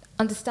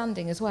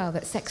understanding as well,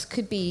 that sex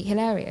could be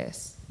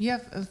hilarious. Yeah,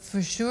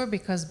 for sure,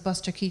 because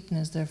Buster Keaton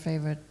is the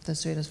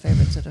Australia's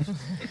favourite sort of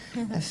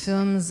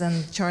films,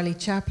 and Charlie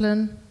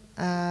Chaplin.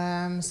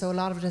 So a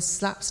lot of it is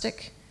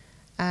slapstick.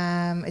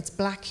 It's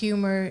black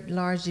humour,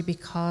 largely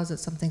because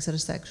it's something sort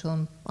of sexual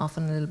and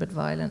often a little bit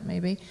violent,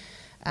 maybe.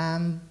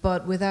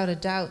 But without a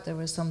doubt, there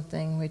was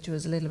something which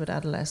was a little bit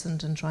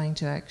adolescent and trying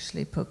to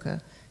actually poke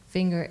a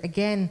finger,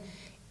 again,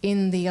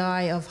 in the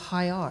eye of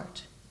high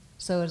art.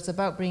 So it's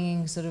about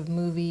bringing sort of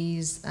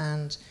movies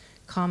and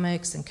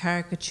comics and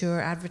caricature,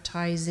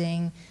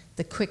 advertising,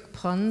 the quick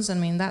puns. I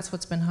mean, that's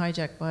what's been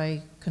hijacked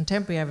by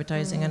contemporary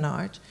advertising and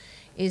art,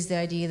 is the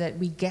idea that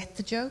we get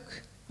the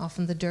joke,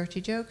 often the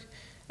dirty joke,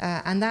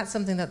 and that's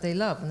something that they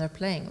love and they're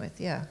playing with,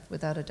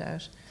 without a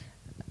doubt.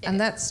 And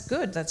that's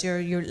good. That's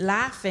you're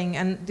laughing,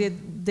 and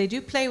they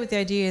do play with the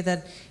idea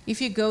that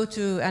if you go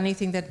to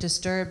anything that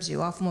disturbs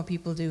you, often what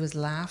people do is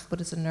laugh, but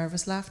it's a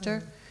nervous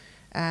laughter,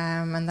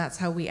 and that's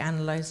how we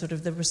analyze sort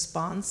of the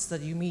response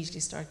that you immediately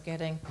start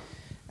getting.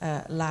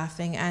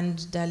 Laughing, and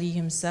Dali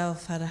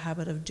himself had a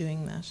habit of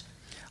doing that.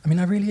 I mean,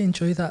 I really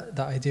enjoy that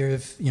idea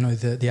of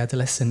the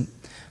adolescent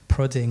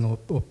prodding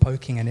or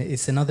poking, and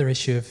it's another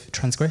issue of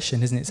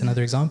transgression, isn't it? It's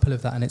another example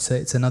of that, and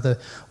it's another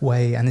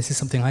way. And this is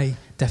something I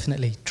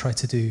definitely try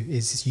to do,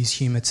 is use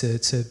humour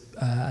to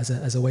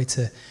as a way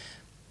to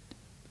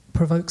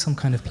provoke some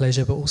kind of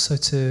pleasure, but also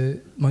to,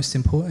 most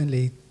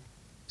importantly,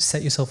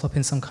 set yourself up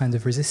in some kind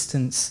of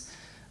resistance,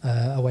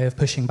 a way of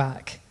pushing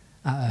back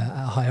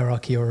at a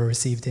hierarchy or a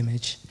received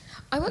image.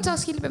 I want to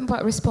ask you a little bit more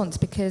about response,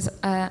 because,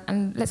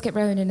 and let's get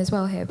Rowan in as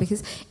well here,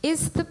 because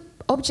is the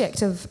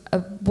object of a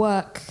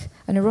work,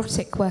 an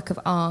erotic work of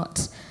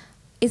art,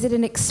 is it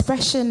an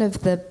expression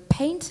of the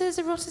painter's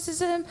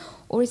eroticism,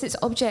 or is its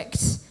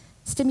object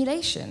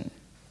stimulation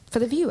for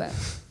the viewer?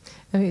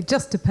 I mean, it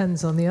just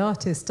depends on the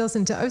artist,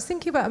 doesn't it? I was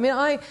thinking about,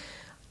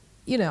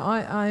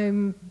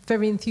 I'm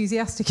very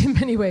enthusiastic in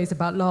many ways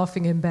about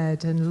laughing in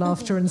bed and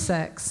laughter and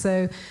sex.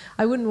 So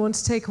I wouldn't want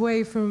to take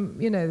away from,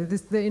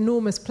 the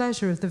enormous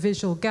pleasure of the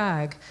visual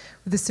gag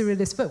with the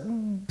surrealist. But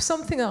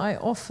something that I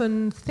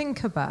often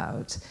think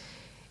about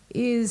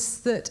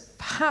is that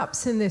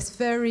perhaps in this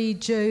very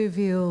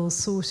jovial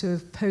sort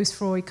of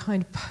post-Freud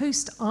kind of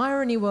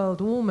post-irony world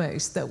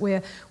almost, that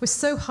we're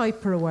so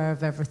hyper-aware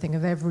of everything,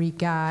 of every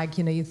gag.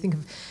 You think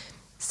of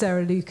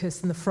Sarah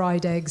Lucas and the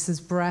fried eggs as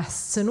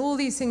breasts and all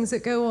these things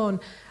that go on.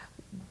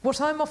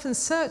 What I'm often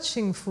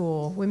searching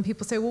for when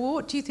people say, well,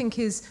 what do you think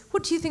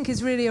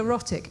is really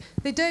erotic?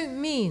 They don't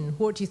mean,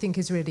 what do you think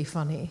is really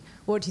funny?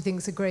 What do you think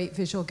is a great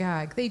visual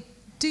gag? They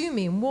do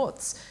mean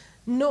what's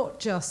not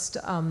just,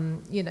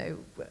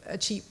 a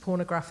cheap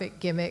pornographic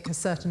gimmick, a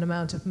certain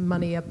amount of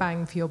money, a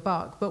bang for your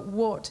buck, but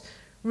what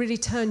really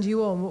turned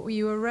you on, what were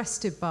you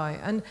arrested by?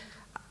 And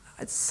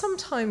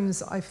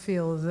sometimes I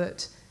feel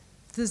that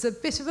there's a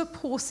bit of a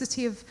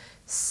paucity of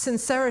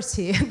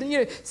sincerity.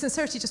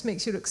 Sincerity just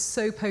makes you look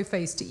so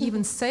po-faced to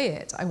even say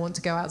it. I want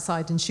to go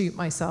outside and shoot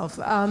myself.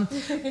 But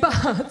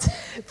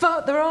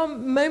there are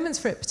moments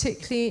for it,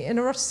 particularly in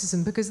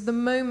eroticism, because the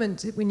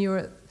moment when you're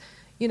at,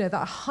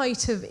 that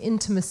height of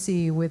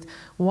intimacy with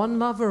one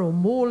lover or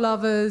more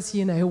lovers,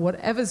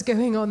 whatever's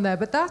going on there.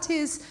 But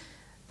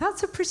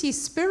that's a pretty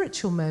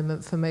spiritual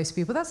moment for most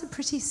people. That's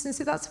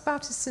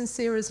about as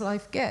sincere as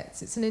life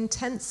gets. It's an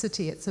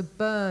intensity, it's a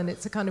burn,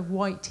 it's a kind of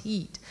white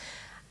heat.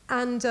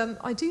 And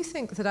I do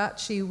think that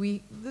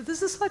actually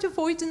there's a slight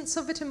avoidance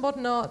of it in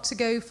modern art to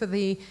go for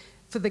the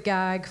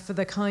gag, for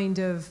the kind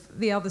of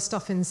the other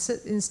stuff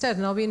instead.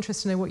 And I'll be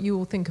interested to know what you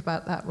all think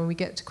about that when we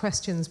get to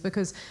questions,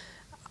 because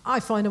I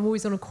find I'm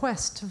always on a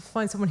quest to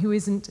find someone who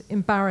isn't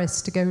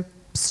embarrassed to go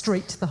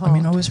straight to the heart. I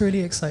mean, I was really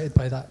excited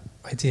by that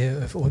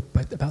idea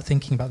about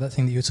thinking about that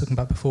thing that you were talking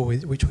about before,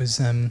 which was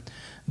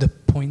the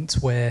point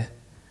where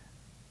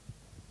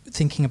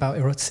thinking about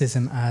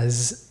eroticism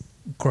as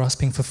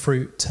grasping for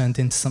fruit turned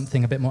into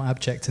something a bit more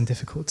abject and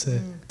difficult to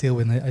deal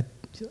with.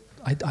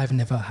 I've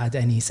never had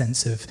any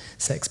sense of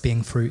sex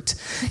being fruit.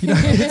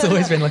 It's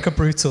always been like a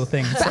brutal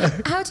thing.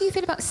 But how do you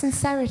feel about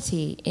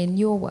sincerity in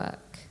your work?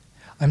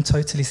 I'm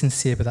totally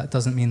sincere, but that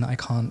doesn't mean that I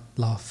can't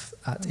laugh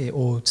at it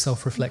or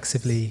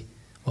self-reflexively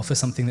offer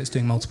something that's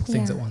doing multiple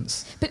things at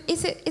once. But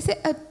is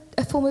it a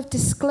a form of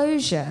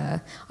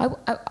disclosure?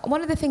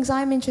 One of the things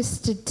I'm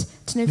interested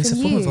to know from you... It's a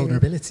form of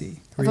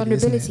vulnerability. Really,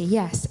 vulnerability,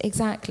 yes,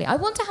 exactly. I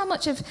wonder how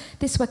much of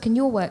this work and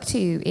your work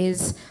too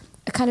is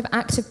a kind of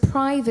act of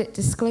private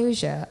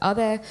disclosure. Are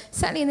there,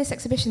 certainly in this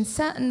exhibition,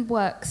 certain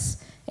works,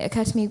 it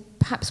occurred to me,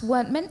 perhaps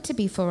weren't meant to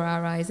be for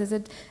our eyes? There's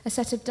a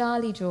set of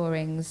Dali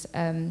drawings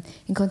in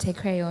Conte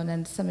crayon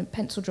and some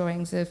pencil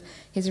drawings of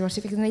his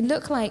erotic figures, and they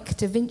look like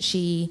Da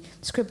Vinci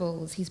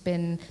scribbles he's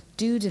been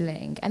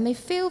doodling, and they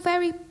feel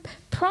very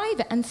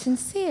private and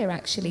sincere,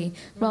 actually,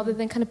 rather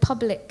than kind of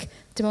public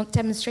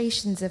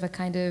demonstrations of a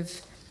kind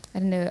of, I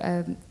don't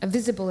know, a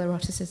visible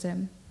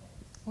eroticism.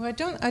 Well,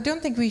 I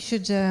don't think we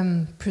should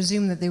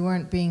presume that they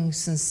weren't being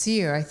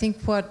sincere. I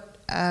think what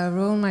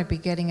Rowan might be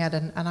getting at,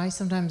 and I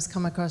sometimes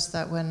come across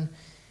that when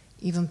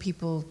even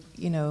people,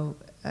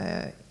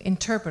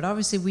 interpret.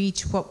 Obviously,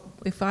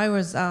 if I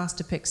was asked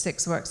to pick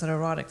 6 works that are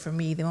erotic for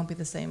me, they won't be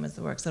the same as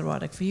the works that are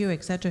erotic for you,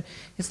 etc.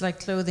 It's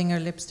like clothing or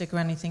lipstick or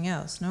anything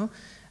else, no?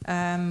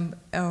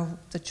 Or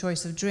the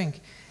choice of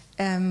drink.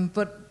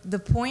 But the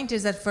point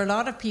is that for a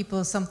lot of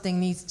people, something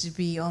needs to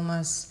be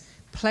almost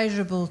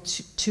pleasurable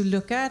to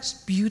look at,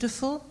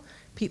 beautiful,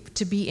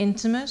 to be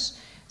intimate,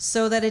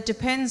 so that it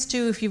depends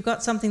too if you've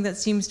got something that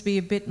seems to be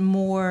a bit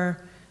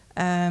more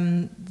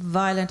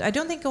violent. I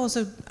don't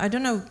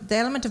know, the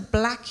element of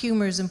black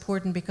humor is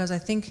important because I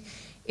think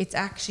it's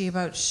actually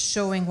about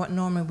showing what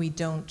normally we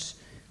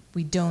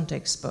don't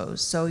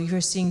expose. So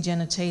you're seeing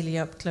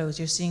genitalia up close,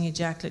 you're seeing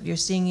ejaculate, you're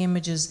seeing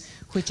images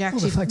which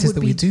actually the fact is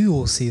that we do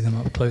all see them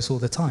up close all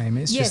the time.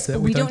 It's just that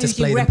we don't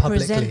display them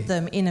publicly. Represent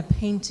them in a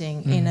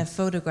painting, in a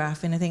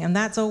photograph, in a thing, and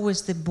that's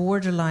always the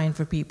borderline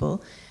for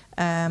people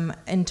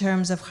in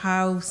terms of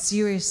how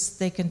serious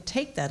they can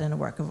take that in a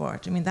work of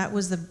art. I mean, that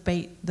was the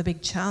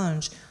big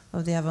challenge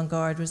of the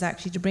avant-garde, was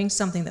actually to bring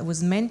something that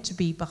was meant to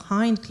be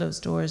behind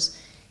closed doors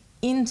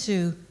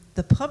into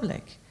the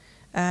public.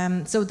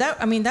 So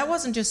that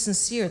wasn't just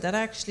sincere. That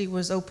actually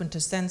was open to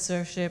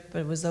censorship.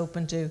 It was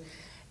open to,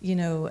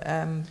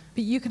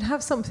 But you can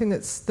have something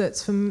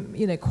that's from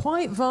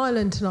quite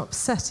violent and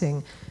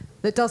upsetting,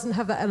 that doesn't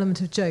have that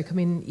element of joke. I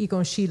mean,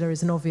 Egon Schiele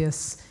is an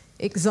obvious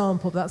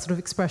example. That sort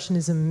of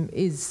expressionism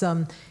is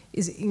or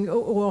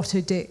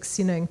Otto Dix,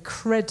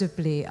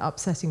 incredibly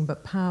upsetting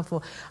but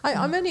powerful. I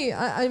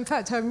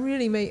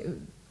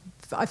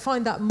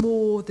find that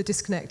more the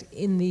disconnect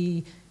in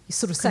the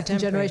sort of second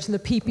generation, the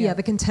people,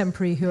 the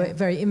contemporary, who are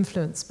very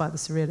influenced by the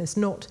Surrealists,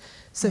 not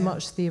so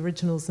much the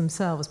originals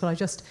themselves, but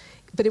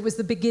it was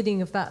the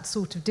beginning of that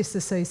sort of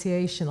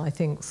disassociation, I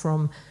think,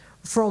 from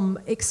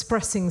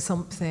expressing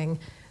something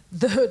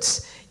that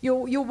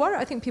you're worried.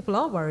 I think people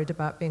are worried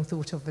about being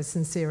thought of as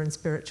sincere and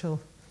spiritual.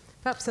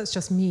 Perhaps that's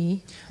just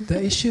me.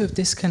 The issue of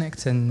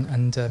disconnect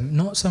and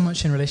not so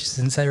much in relation to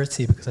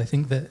sincerity, because I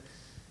think that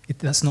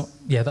that's not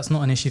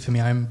an issue for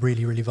me. I'm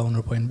really, really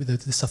vulnerable, and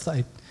the stuff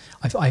that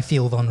I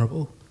feel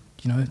vulnerable.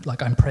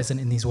 Like I'm present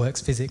in these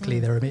works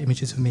physically. There are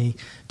images of me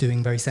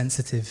doing very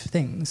sensitive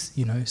things.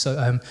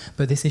 So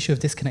but this issue of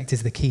disconnect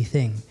is the key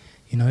thing.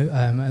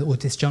 Or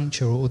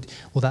disjuncture,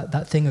 or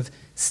that thing of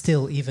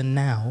still even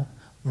now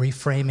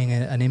reframing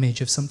an image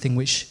of something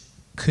which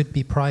could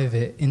be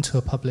private into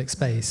a public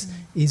space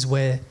is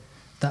where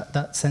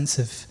that sense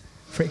of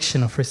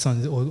friction or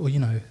frisson, or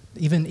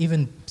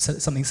even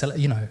something,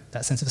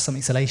 that sense of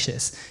something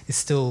salacious is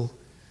still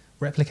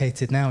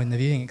replicated now in the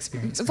viewing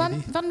experience.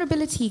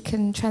 Vulnerability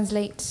can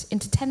translate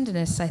into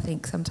tenderness, I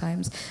think,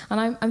 sometimes.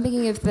 And I'm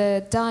thinking of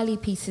the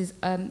Dali pieces,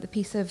 the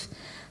piece with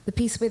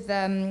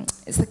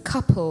it's the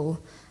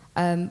couple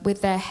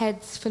with their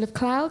heads full of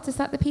clouds. Is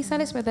that the piece,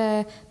 Alice,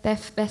 where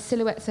their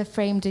silhouettes are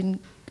framed in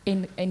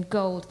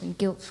gold and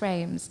gilt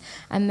frames,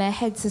 and their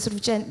heads are sort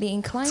of gently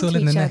inclined to each other.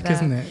 It's all in the neck,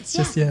 isn't it? It's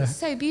just it's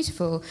so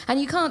beautiful.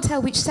 And you can't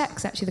tell which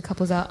sex actually the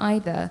couples are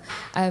either.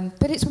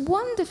 But it's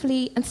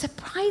wonderfully and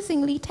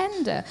surprisingly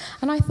tender.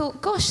 And I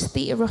thought, gosh,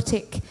 the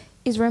erotic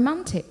is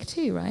romantic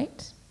too,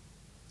 right?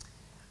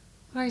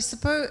 I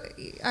suppose.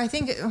 I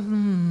think.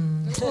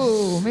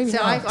 Oh, maybe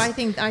not. I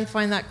think I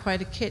find that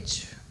quite a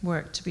kitsch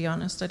work, to be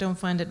honest. I don't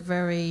find it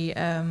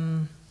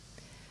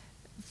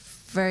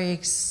very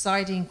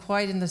exciting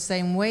quite in the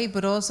same way,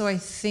 but also I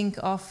think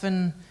what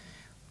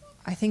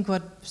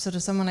sort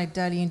of someone like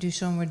Dali and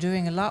Duchamp were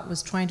doing a lot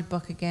was trying to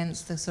buck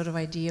against the sort of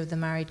idea of the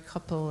married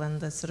couple and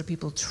the sort of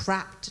people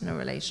trapped in a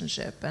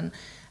relationship, and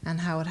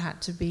how it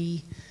had to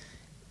be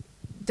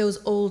those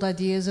old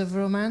ideas of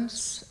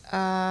romance.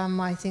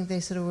 I think they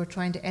sort of were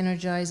trying to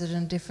energize it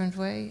in a different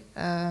way.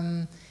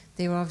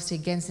 They were obviously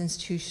against the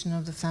institution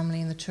of the family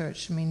and the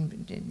church,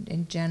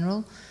 in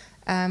general.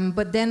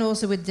 But then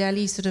also with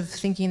Dali sort of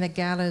thinking that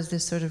Gala is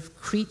this sort of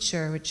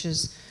creature, which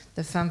is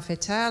the femme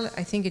fatale,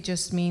 I think it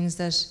just means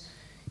that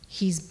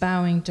he's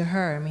bowing to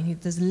her.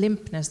 There's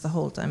limpness the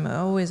whole time.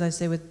 I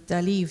say with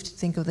Dali, to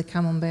think of the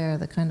camembert,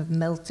 the kind of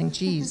melting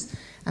cheese,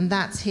 and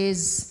that's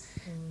his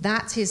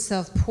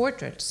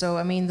self-portrait. So,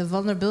 the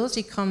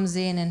vulnerability comes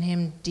in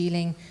him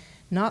dealing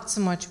not so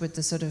much with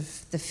the sort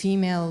of the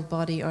female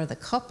body or the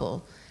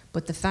couple,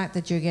 but the fact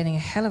that you're getting a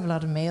hell of a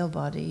lot of male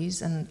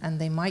bodies, and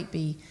they might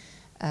be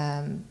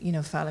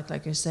phallic,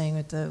 like you're saying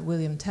with the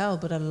William Tell,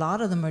 but a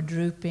lot of them are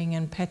drooping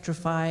and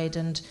petrified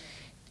and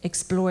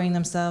exploring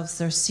themselves.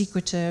 They're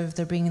secretive.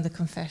 They're bringing the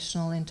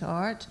confessional into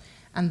art,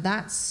 and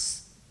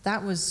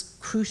that was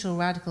crucial,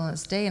 radical in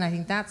its day. And I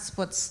think that's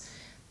what's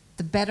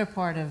the better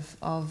part of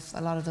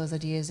a lot of those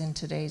ideas in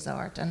today's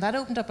art. And that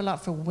opened up a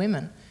lot for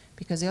women,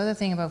 because the other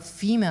thing about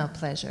female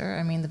pleasure,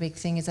 I mean, the big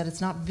thing is that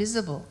it's not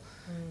visible.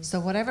 So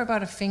whatever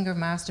about a finger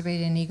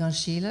masturbating in Egon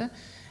Schiele,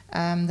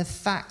 the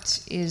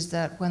fact is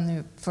that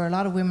for a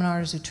lot of women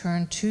artists who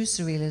turned to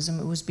surrealism,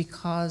 it was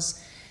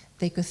because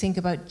they could think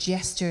about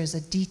gestures,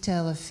 a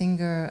detail of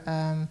finger,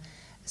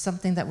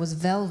 something that was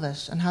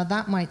velvet, and how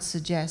that might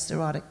suggest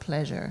erotic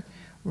pleasure,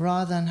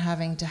 rather than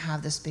having to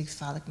have this big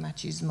phallic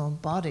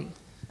machismo body,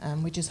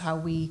 which is how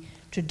we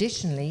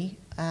traditionally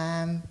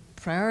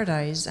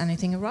prioritize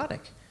anything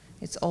erotic.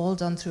 It's all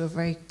done through a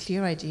very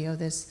clear idea of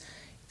this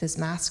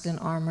masculine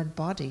armored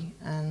body,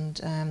 and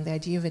the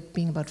idea of it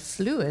being about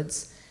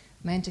fluids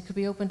meant it could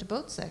be open to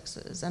both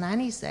sexes and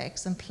any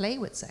sex and play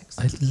with sex.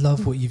 I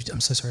love what you've. I'm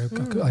so sorry.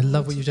 I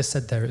love what you just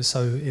said there.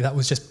 So that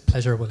was just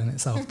pleasurable in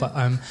itself. But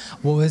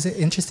what was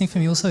interesting for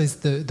me also is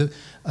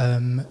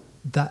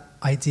that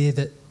idea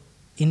that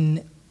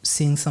in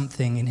seeing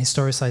something, in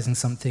historicizing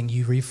something,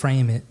 you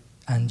reframe it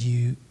and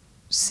you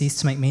cease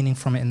to make meaning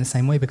from it in the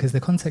same way, because the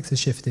context has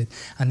shifted.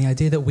 And the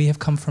idea that we have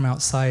come from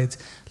outside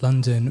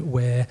London,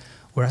 where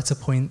we're at a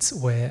point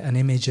where an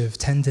image of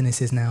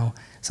tenderness is now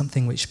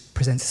something which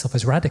presents itself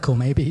as radical,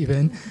 maybe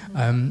even.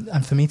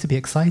 And for me to be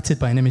excited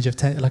by an image of,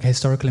 like a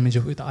historical image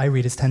of that I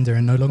read as tender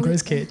and no longer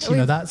as kitsch,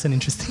 that's an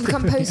interesting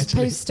thing.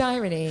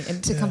 Post-irony,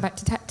 and to come back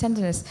to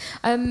tenderness.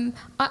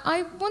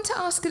 I want to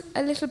ask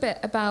a little bit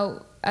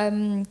about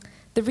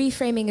the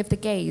reframing of the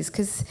gaze,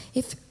 because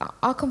if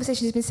our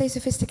conversation has been so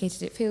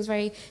sophisticated, it feels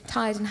very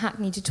tired and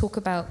hackneyed to talk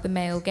about the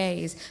male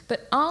gaze.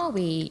 But are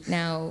we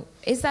now,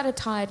 is that a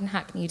tired and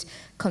hackneyed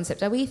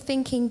concept? Are we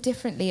thinking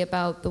differently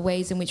about the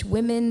ways in which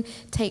women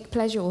take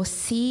pleasure or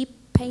see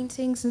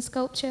paintings and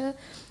sculpture?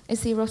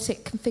 Is the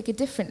erotic configured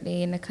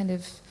differently in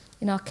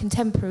our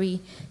contemporary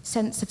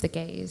sense of the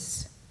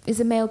gaze? Is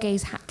the male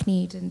gaze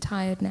hackneyed and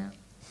tired now?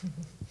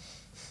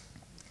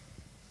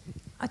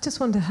 I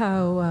just wonder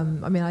how,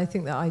 I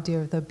think the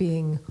idea of there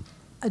being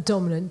a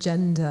dominant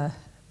gender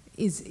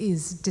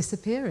is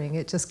disappearing.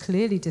 It's just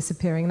clearly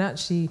disappearing. And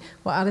actually,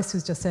 what Alice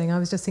was just saying, I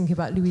was just thinking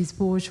about Louise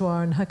Bourgeois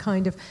and her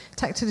kind of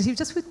tactility,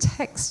 just with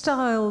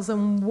textiles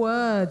and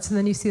words. And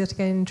then you see that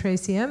again in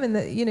Tracy M. And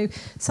that,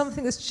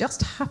 something that's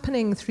just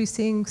happening through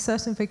seeing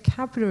certain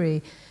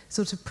vocabulary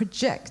sort of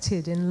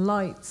projected in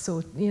lights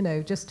or,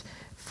 just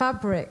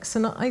fabrics.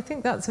 And I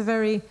think that's a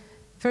very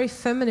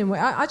feminine way.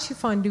 I actually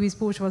find Louise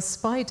Bourgeois'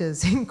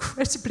 spiders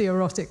incredibly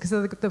erotic, because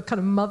they're the kind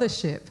of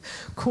mothership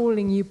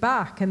calling you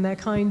back, and they're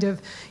kind of,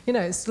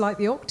 it's like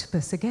the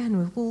octopus again,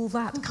 with all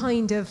that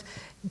kind of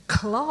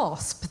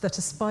clasp that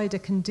a spider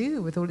can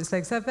do with all its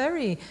legs.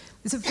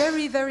 It's a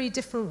very, very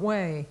different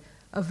way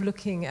of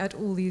looking at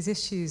all these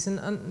issues.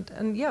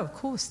 And yeah, of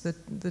course, the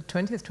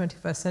 20th,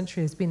 21st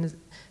century has been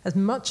as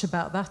much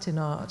about that in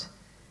art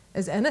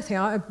as anything.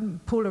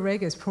 Paula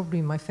Rego is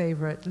probably my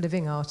favourite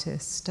living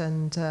artist,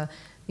 and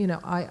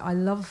I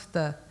love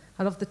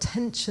the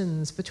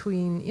tensions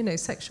between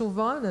sexual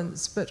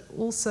violence, but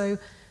also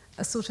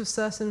a sort of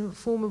certain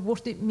form of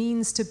what it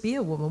means to be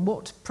a woman.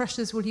 What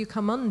pressures will you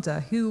come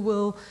under? Who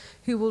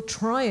will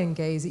try and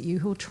gaze at you?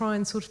 Who will try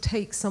and sort of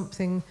take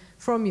something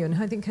from you? And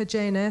I think her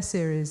Jane Eyre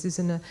series is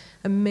an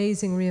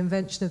amazing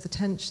reinvention of the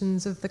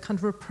tensions of the kind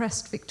of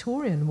repressed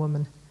Victorian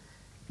woman.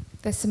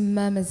 There's some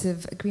murmurs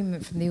of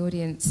agreement from the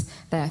audience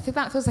there. I think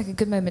that feels like a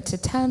good moment to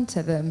turn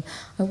to them.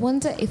 I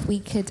wonder if we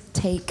could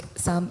take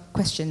some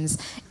questions.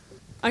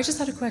 I just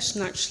had a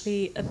question,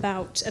 actually,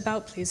 about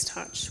Please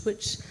Touch,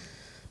 which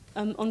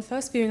on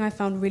first viewing I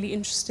found really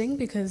interesting,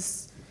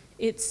 because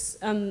it's,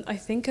 I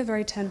think, a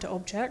very tender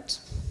object,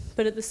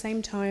 but at the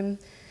same time,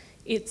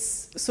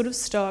 it's sort of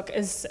stark,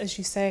 as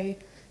you say,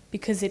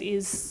 because it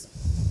is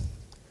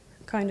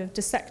kind of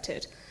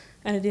dissected,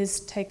 and it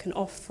is taken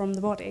off from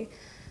the body.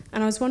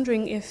 And I was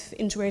wondering if,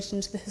 integrated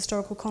into the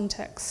historical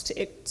context,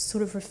 it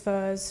sort of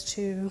refers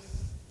to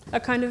a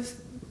kind of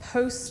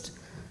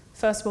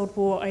post-First World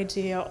War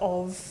idea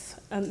of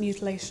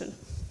mutilation,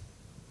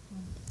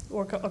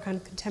 or kind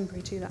of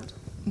contemporary to that.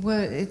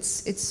 Well,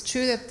 it's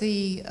true that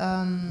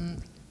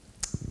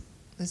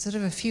there's sort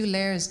of a few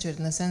layers to it,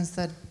 in the sense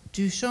that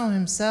Duchamp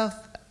himself,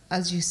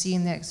 as you see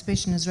in the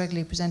exhibition, is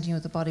regularly presenting you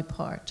with a body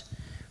part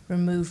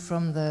removed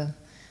from the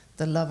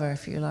lover,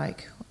 if you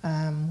like.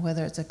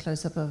 Whether it's a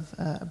close-up of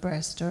a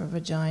breast or a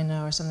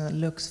vagina or something that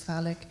looks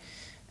phallic,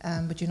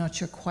 but you're not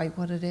sure quite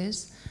what it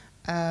is.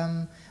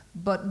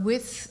 But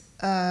with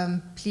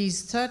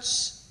Please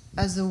Touch,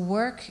 as a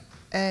work,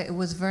 it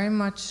was very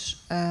much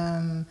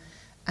an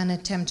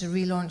attempt to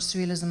relaunch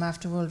surrealism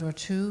after World War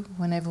II,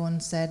 when everyone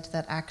said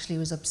that actually it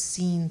was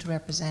obscene to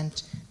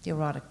represent the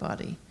erotic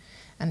body.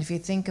 And if you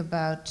think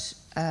about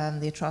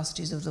the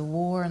atrocities of the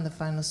war and the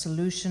final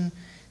solution,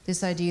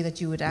 this idea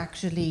that you would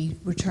actually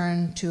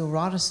return to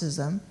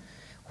eroticism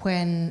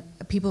when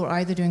people were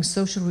either doing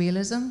social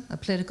realism, a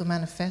political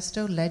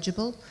manifesto,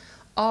 legible,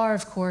 or,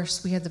 of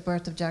course, we had the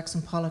birth of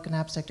Jackson Pollock and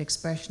abstract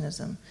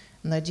expressionism.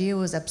 And the idea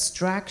was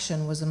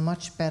abstraction was a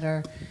much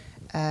better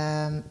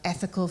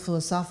ethical,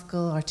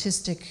 philosophical,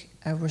 artistic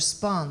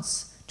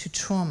response to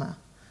trauma,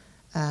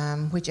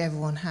 which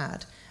everyone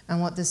had.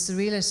 And what the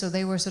surrealists, so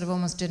they were sort of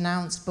almost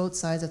denounced both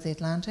sides of the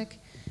Atlantic.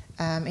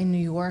 In New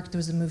York, there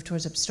was a move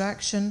towards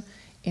abstraction.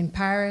 In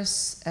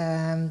Paris,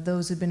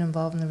 those who'd been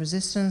involved in the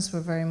resistance were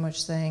very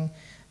much saying,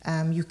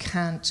 you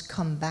can't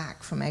come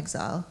back from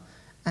exile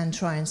and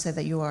try and say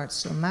that your art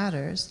still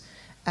matters.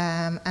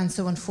 And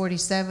so in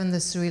 1947, the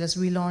surrealists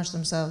relaunched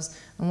themselves,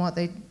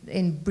 and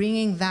in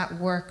bringing that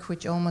work,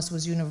 which almost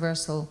was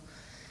universal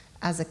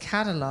as a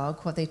catalogue,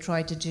 what they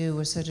tried to do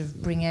was sort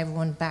of bring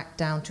everyone back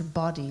down to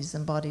bodies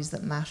and bodies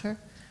that matter,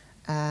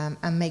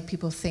 and make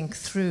people think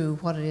through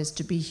what it is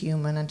to be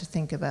human and to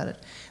think about it.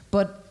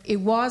 But it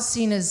was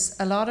seen as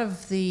a lot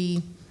of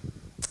the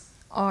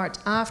art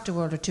after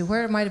World War II,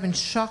 where it might have been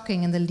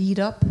shocking in the lead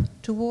up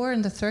to war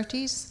in the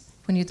 30s,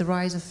 when you had the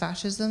rise of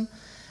fascism.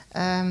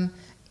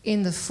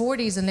 In the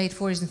 40s and late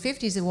 40s and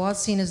 50s, it was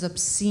seen as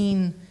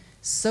obscene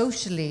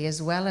socially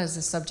as well as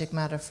a subject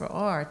matter for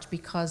art,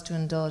 because to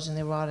indulge in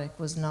the erotic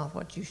was not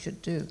what you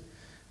should do.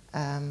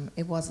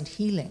 It wasn't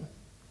healing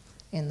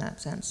in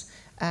that sense.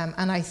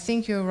 And I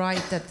think you're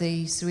right that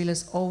the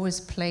surrealists always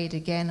played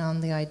again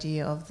on the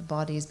idea of the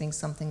body as being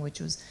something which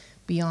was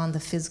beyond the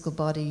physical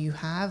body you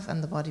have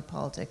and the body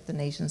politic, the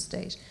nation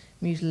state,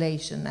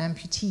 mutilation,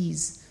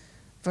 amputees.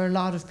 For a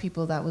lot of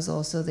people, that was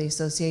also the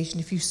association.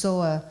 If you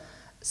saw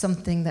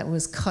something that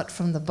was cut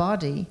from the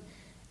body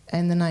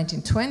in the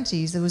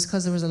 1920s, it was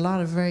because there was a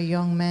lot of very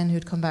young men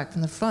who'd come back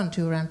from the front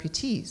who were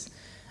amputees.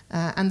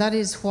 And that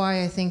is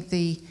why I think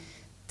the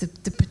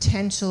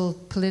potential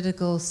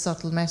political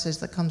subtle message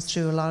that comes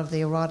through a lot of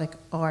the erotic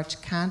art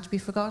can't be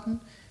forgotten,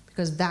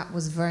 because that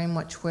was very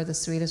much where the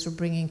surrealists were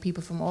bringing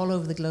people from all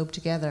over the globe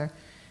together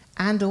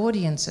and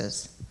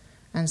audiences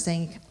and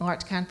saying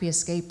art can't be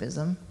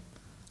escapism.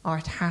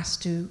 Art has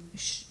to,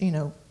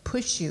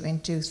 push you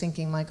into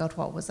thinking, my God,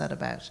 what was that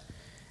about?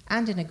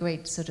 And in a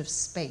great sort of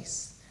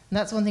space. And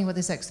that's one thing about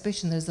this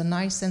exhibition. There's a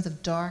nice sense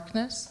of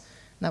darkness.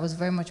 And that was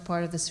very much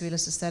part of the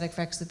surrealist aesthetic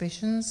for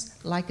exhibitions,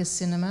 like a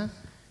cinema.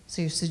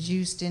 So you're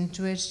seduced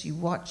into it, you're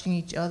watching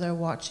each other,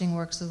 watching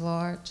works of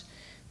art.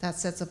 That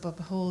sets up a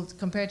whole,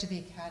 compared to the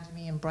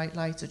Academy and bright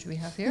lights, which we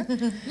have here.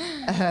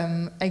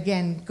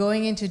 Again,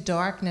 going into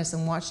darkness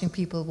and watching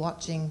people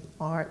watching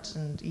art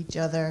and each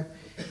other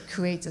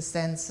creates a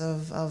sense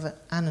of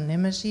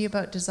anonymity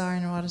about desire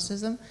and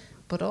eroticism,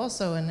 but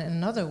also in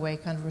another way,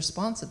 kind of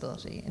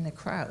responsibility in a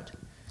crowd.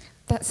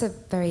 That's a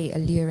very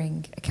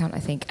alluring account, I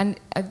think, and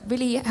a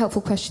really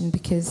helpful question,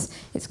 because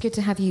it's good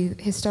to have you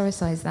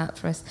historicise that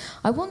for us.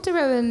 I wonder,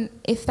 Rowan,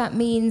 if that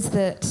means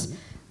that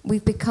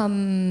we've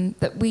become,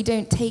 that we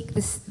don't take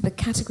the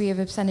category of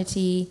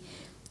obscenity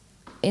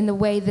in the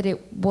way that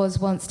it was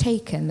once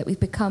taken, that we've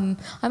become,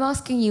 I'm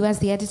asking you as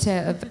the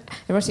editor of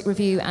Erotic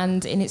Review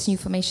and in its new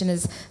formation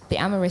as the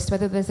Amorist,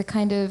 whether there's a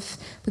kind of,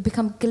 we've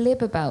become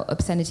glib about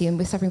obscenity and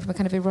we're suffering from a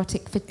kind of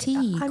erotic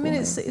fatigue. I mean,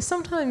 it's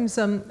sometimes,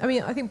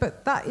 I think,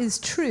 but that is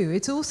true.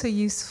 It's also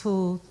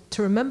useful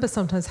to remember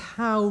sometimes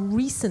how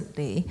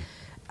recently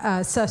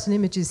certain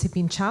images have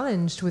been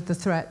challenged with the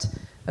threat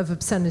of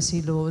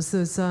obscenity laws.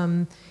 There's,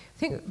 I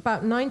think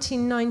about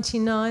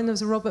 1999, there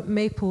was a Robert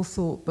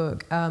Mapplethorpe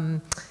book,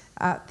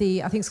 at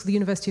the, I think it's called the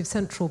University of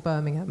Central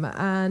Birmingham,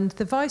 and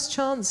the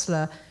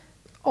Vice-Chancellor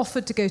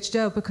offered to go to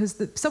jail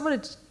because someone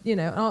had, an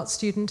art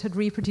student had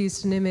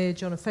reproduced an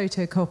image on a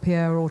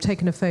photocopier or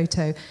taken a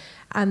photo,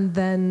 and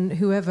then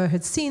whoever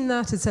had seen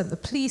that had sent the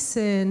police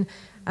in,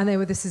 and they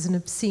were, this is an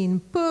obscene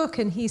book,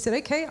 and he said,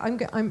 okay,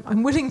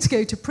 I'm willing to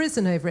go to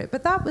prison over it.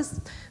 But that was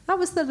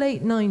the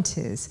late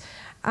 90s.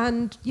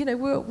 And,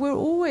 we're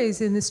always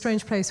in this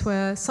strange place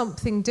where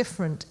something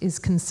different is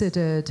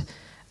considered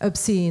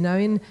obscene. I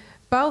mean,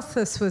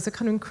 Balthus was a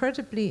kind of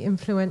incredibly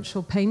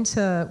influential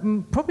painter.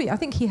 Probably, I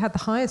think he had the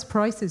highest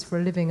prices for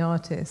a living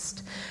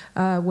artist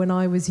when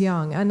I was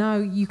young. And now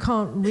you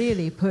can't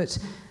really put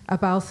a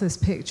Balthus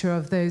picture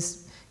of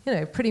those,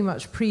 pretty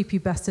much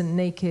prepubescent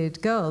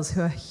naked girls who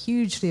are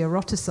hugely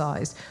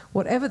eroticized.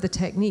 Whatever the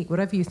technique,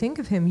 whatever you think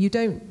of him, you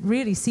don't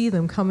really see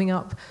them coming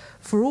up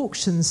for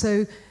auction.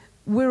 So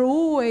we're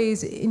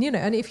always,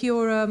 and if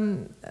you're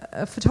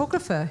a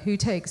photographer who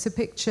takes a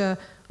picture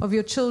of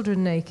your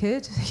children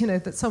naked,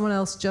 that someone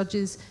else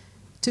judges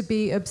to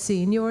be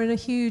obscene, you're in a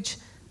huge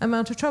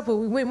amount of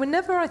trouble. We're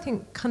never, I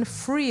think, kind of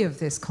free of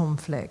this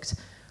conflict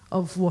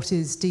of what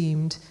is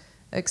deemed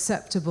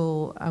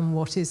acceptable and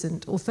what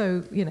isn't.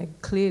 Although,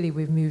 clearly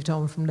we've moved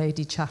on from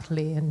Lady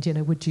Chatterley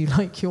and, would you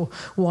like your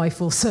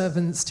wife or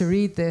servants to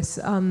read this?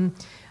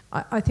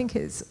 I think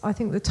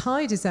the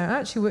tide is there.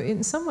 Actually,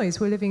 in some ways,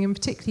 we're living in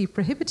particularly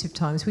prohibitive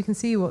times. We can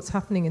see what's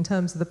happening in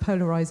terms of the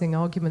polarizing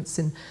arguments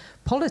in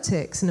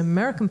politics, and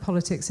American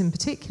politics in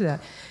particular.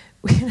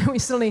 We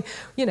suddenly,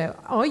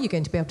 are you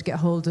going to be able to get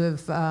hold of,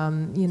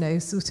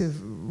 sort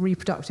of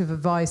reproductive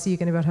advice? Are you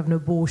going to be able to have an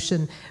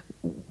abortion?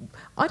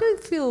 I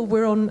don't feel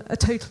we're on a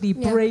totally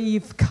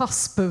brave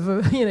cusp of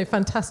a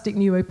fantastic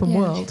new open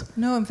world.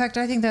 No, in fact,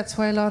 I think that's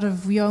why a lot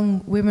of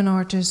young women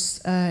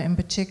artists in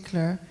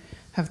particular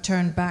have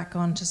turned back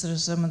onto sort of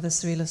some of the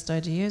surrealist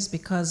ideas,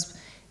 because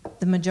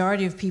the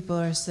majority of people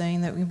are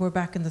saying that we're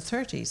back in the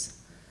 30s.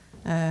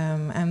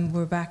 And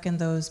we're back in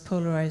those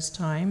polarized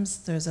times.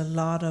 There's a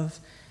lot of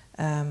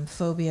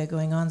phobia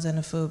going on,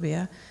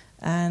 xenophobia,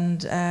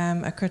 and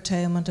a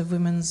curtailment of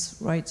women's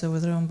rights over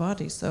their own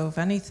bodies. So if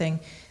anything,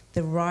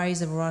 the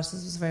rise of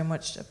eroticism is very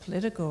much a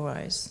political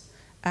rise.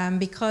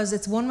 Because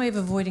it's one way of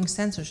avoiding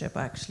censorship,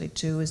 actually,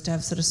 too, is to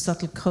have sort of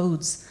subtle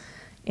codes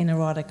in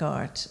erotic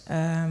art,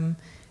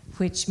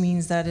 which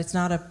means that it's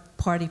not a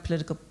party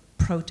political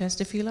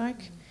protest, if you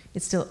like.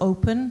 It's still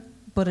open,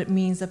 but it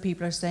means that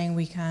people are saying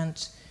we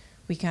can't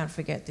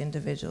forget the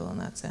individual in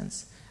that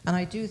sense. And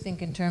I do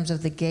think in terms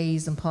of the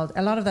gaze and politics,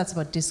 a lot of that's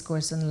about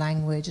discourse and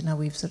language and how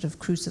we've sort of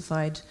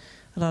crucified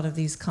a lot of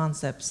these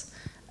concepts.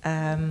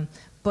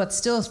 But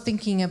still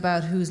thinking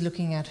about who's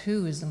looking at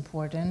who is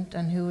important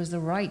and who has the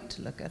right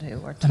to look at who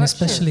or touch. And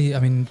especially, I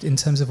mean, in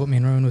terms of what me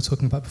and Rowan were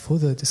talking about before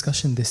the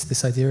discussion,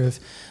 this idea of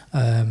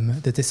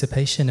the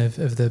dissipation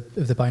of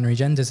the binary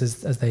genders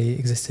as they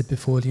existed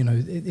before,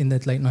 in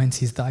the late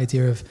 90s, the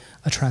idea of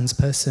a trans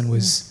person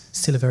was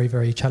still a very,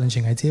 very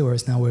challenging idea,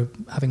 whereas now we're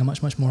having a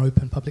much, much more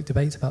open public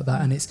debate about that.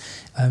 And it's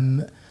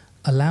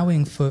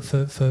allowing for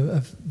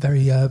a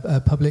very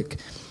public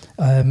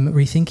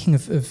rethinking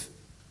of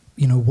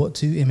what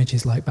do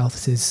images like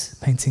Balthus's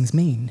paintings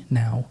mean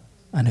now,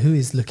 and who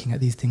is looking at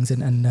these things,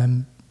 and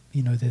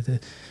the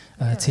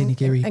Tierney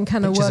Geary. And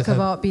can a work of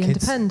art be kids.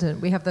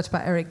 Independent? We have that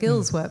about Eric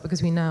Gill's work,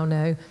 because we now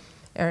know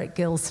Eric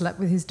Gill slept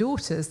with his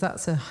daughters.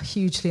 That's a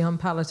hugely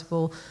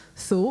unpalatable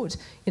thought.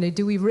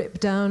 Do we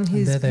rip down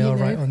his? And there they are,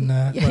 right on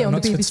the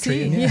BBC.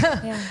 Street,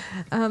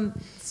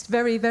 It's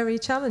very, very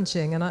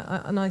challenging, and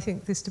I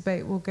think this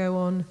debate will go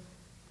on,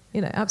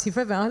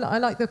 absolutely forever. I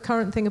like the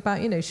current thing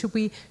about, should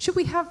we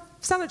have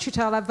sanitary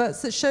towel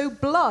adverts that show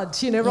blood,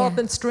 rather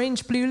than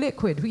strange blue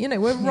liquid?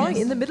 We're right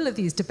in the middle of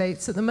these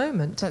debates at the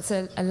moment. That's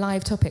a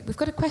live topic. We've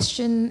got a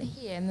question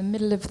here in the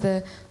middle of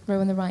the row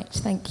on the right.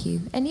 Thank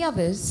you. Any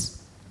others?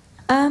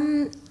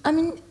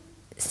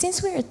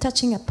 Since we're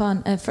touching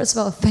upon, first of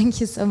all, thank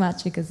you so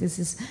much, because this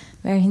is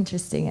very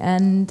interesting.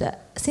 And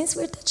since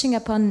we're touching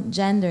upon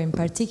gender in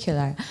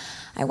particular,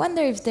 I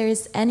wonder if there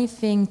is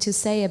anything to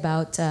say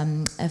about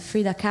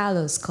Frida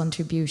Kahlo's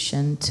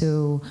contribution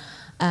to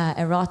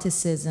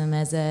eroticism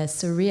as a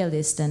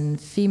surrealist and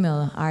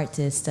female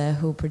artist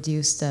who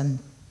produced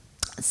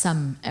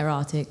some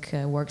erotic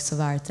works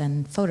of art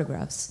and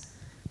photographs.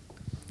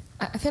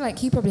 I feel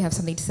like you probably have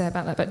something to say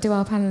about that, but do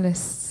our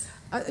panellists?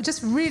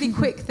 Just really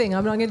quick thing.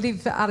 I'm going to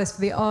leave Alice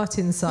for the art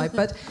insight.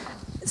 But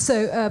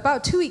so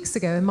about 2 weeks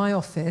ago in my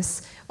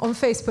office, on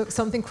Facebook,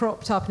 something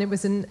cropped up, and it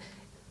was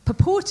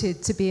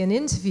purported to be an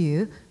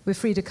interview with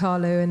Frida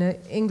Kahlo in an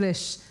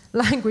English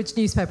language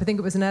newspaper. I think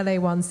it was an LA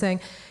one, saying,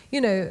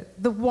 the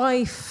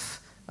wife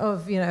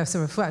of,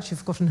 sorry, I've actually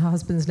forgotten her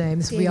husband's name.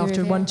 This will be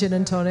after one gin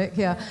and tonic.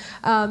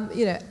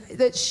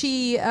 That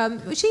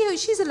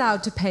she's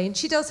allowed to paint.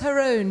 She does her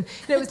own.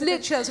 It was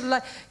literally sort of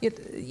like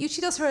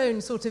she does her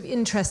own sort of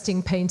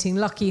interesting painting.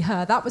 Lucky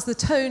her. That was the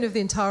tone of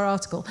the entire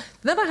article.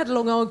 Then I had a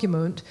long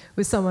argument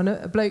with someone.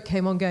 A bloke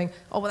came on going,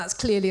 "Oh, well, that's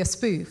clearly a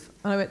spoof."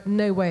 And I went,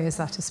 "No way is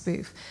that a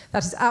spoof.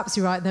 That is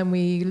absolutely right." Then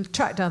we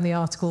tracked down the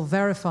article,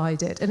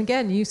 verified it, and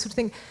again, you sort of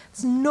think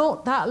it's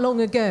not that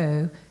long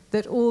ago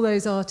that all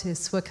those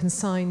artists were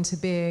consigned to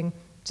being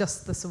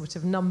just the sort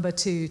of number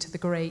two to the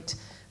great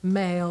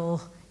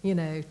male,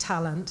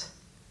 talent.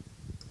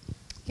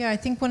 Yeah, I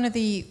think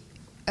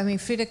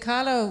Frida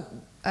Kahlo,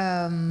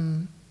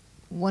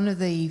 one of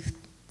the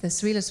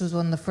Surrealists was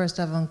one of the first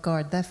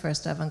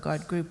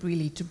avant-garde group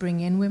really to bring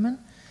in women.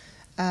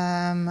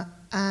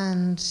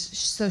 And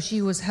so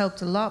she was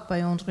helped a lot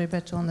by André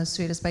Breton, the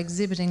Surrealists, by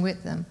exhibiting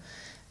with them.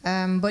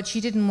 But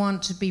she didn't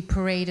want to be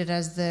paraded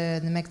as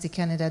the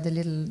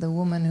Mexicanidad, the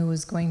woman who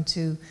was going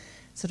to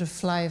sort of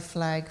fly a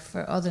flag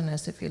for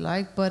otherness, if you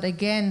like. But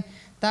again,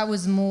 that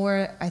was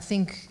more, I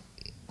think,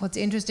 what's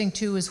interesting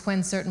too is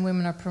when certain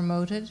women are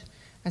promoted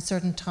at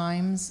certain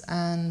times,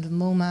 and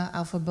MoMA,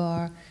 Alpha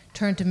Bar,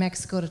 turned to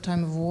Mexico at a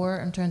time of war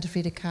and turned to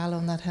Frida Kahlo,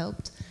 and that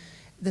helped.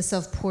 The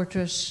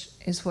self-portrait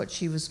is what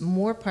she was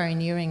more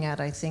pioneering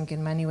at, I think,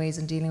 in many ways,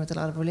 in dealing with a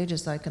lot of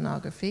religious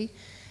iconography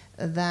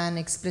than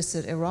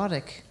explicit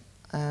erotic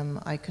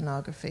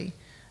iconography.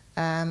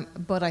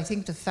 But I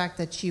think the fact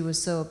that she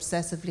was so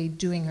obsessively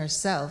doing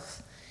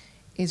herself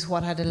is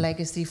what had a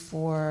legacy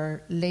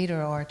for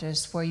later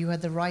artists, where you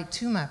had the right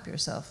to map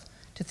yourself,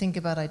 to think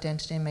about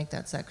identity and make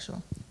that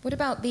sexual. What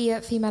about the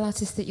female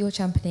artists that you're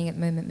championing at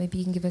the moment? Maybe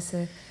you can give us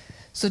a...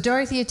 So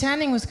Dorothea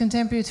Tanning was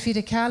contemporary with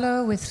Frida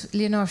Kahlo, with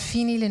Leonore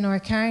Feeney, Leonore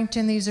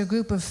Carrington. These are a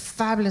group of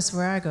fabulous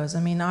viragos.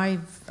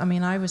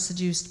 I was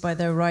seduced by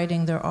their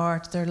writing, their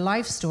art, their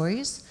life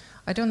stories.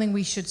 I don't think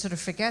we should sort of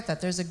forget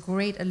that. There's a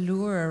great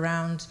allure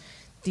around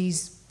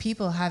these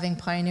people having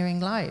pioneering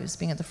lives,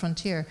 being at the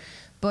frontier.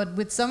 But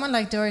with someone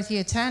like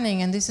Dorothea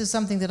Tanning, and this is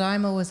something that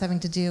I'm always having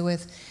to deal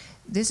with,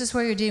 this is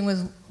where you're dealing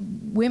with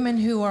women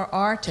who are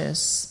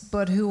artists,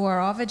 but who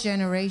are of a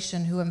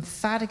generation who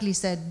emphatically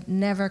said,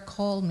 never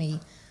call me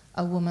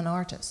a woman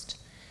artist.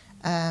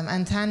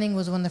 And tanning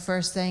was one of the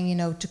first things, you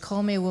know, to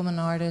call me a woman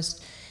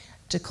artist,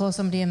 to call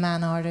somebody a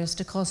man artist,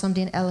 to call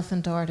somebody an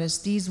elephant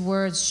artist. These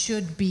words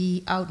should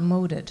be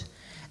outmoded.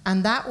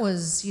 And that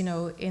was, you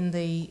know, in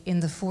the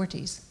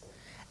 40s.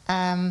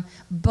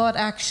 But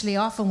actually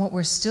often what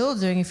we're still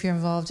doing, if you're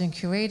involved in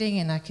curating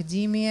in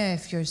academia,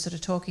 if you're sort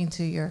of talking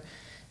to your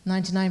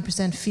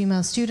 99%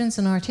 female students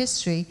in art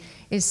history,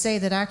 is say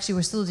that actually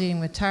we're still dealing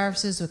with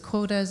tariffs, with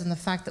quotas, and the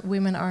fact that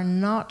women are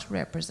not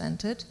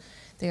represented.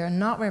 They are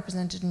not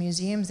represented in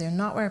museums, they're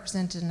not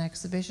represented in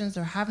exhibitions,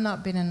 there have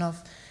not been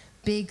enough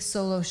big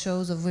solo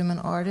shows of women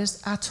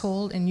artists at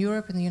all in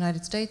Europe, in the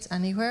United States,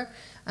 anywhere.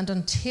 And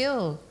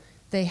until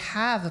they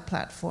have a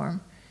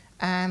platform,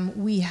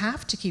 we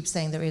have to keep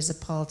saying there is a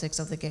politics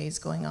of the gaze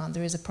going on.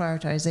 There is a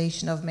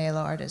prioritization of male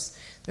artists.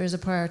 There is a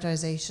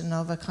prioritization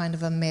of a kind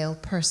of a male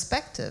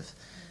perspective.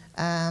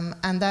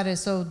 And that is,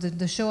 so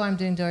the show I'm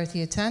doing,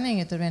 Dorothea Tanning,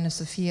 at the Reina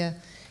Sofia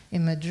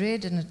in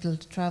Madrid, and it'll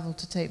travel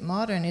to Tate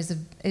Modern,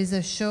 is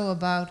a show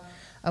about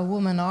a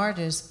woman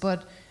artist,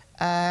 but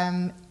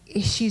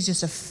she's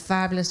just a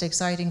fabulous,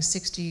 exciting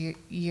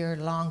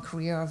 60-year-long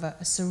career of a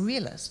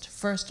surrealist,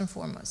 first and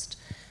foremost.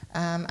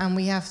 And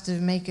we have to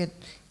make it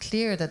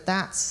clear that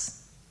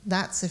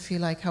that's, if you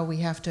like, how we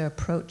have to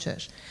approach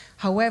it.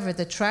 However,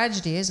 the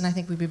tragedy is, and I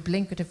think we'd be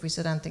blinkered if we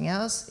said anything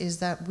else, is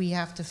that we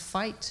have to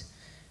fight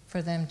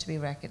for them to be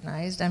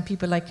recognized. And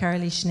people like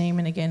Carolee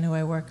Schneemann, again, who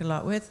I work a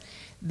lot with,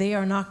 they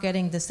are not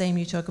getting the same,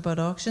 you talk about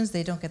auctions,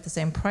 they don't get the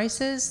same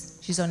prices.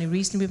 She's only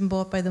recently been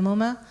bought by the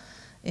MoMA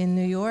in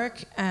New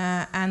York.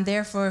 And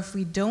therefore, if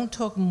we don't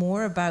talk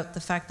more about the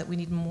fact that we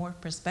need more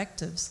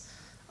perspectives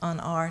on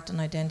art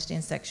and identity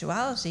and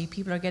sexuality,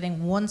 people are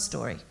getting one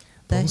story.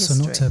 But also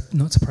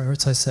not to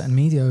prioritise certain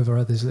media over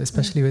others,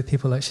 especially with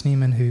people like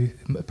Schneemann, who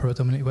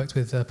predominantly worked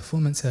with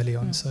performance early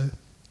on. So,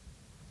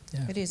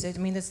 yeah. It is. I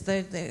mean, it's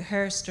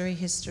her story,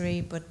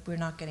 history, but we're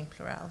not getting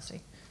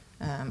plurality.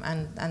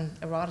 And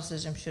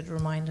eroticism should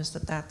remind us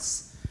that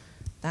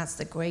that's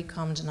the great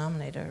common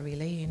denominator,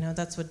 really. You know,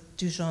 that's what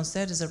Duchamp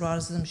said, is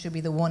eroticism should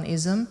be the one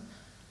ism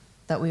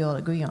that we all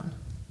agree on.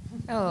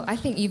 Oh, I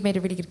think you've made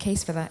a really good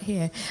case for that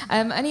here.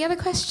 Any other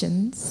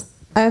questions?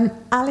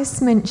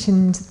 Alice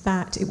mentioned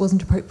that it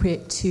wasn't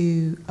appropriate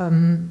to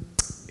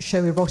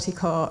show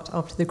erotic art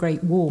after the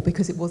Great War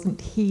because it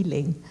wasn't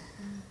healing.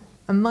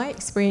 And my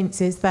experience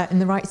is that in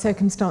the right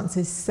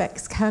circumstances,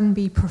 sex can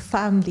be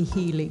profoundly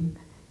healing,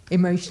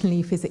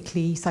 emotionally,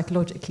 physically,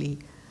 psychologically.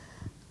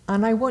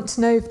 And I want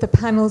to know if the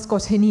panel's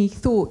got any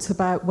thoughts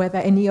about whether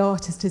any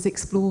artist has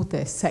explored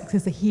this, sex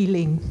as a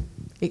healing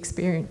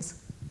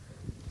experience.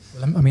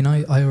 Well, I mean,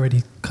 I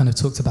already kind of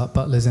talked about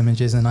Butler's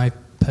images, and I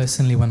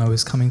personally, when I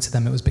was coming to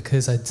them, it was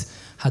because I'd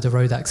had a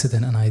road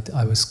accident, and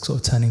I was sort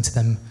of turning to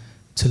them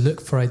to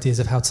look for ideas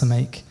of how to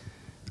make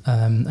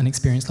an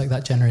experience like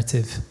that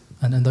generative.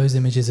 And those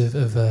images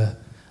of an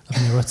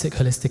erotic,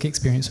 holistic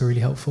experience were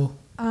really helpful.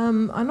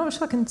 I'm not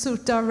sure I can sort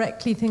of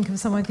directly think of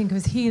some I think of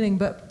as healing,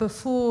 but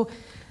before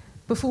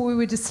we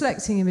were just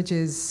selecting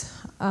images,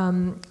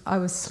 I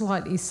was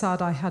slightly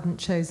sad I hadn't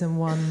chosen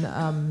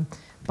one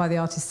by the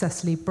artist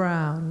Cecily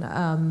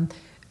Brown,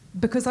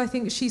 because I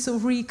think she sort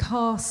of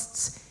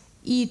recasts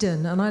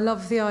Eden, and I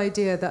love the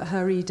idea that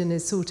her Eden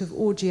is sort of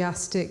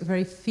orgiastic,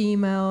 very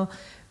female,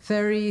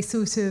 very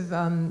sort of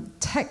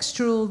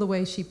textural, the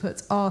way she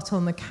puts art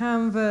on the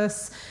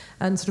canvas,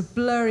 and sort of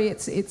blurry.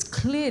 It's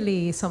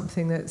clearly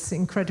something that's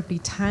incredibly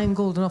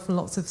tangled and often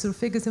lots of sort of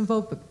figures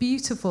involved, but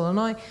beautiful. And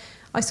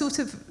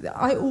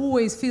I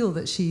always feel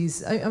that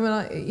she's,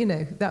 you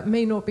know, that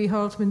may not be her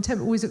ultimate intent,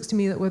 but it always looks to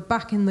me that we're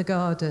back in the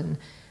garden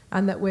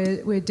and that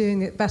we're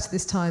doing it better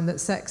this time, that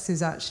sex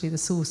is actually the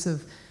source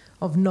of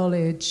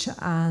knowledge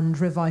and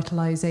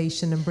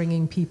revitalization and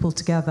bringing people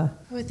together.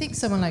 Well, I think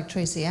someone like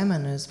Tracy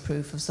Emin is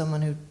proof of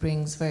someone who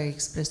brings very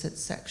explicit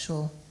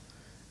sexual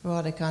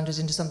erotic content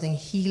into something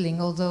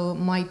healing, although it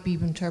might be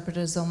interpreted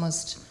as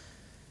almost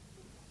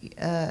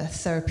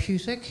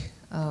therapeutic,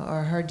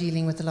 or her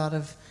dealing with a lot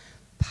of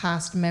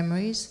past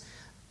memories.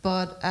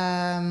 But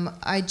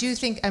I do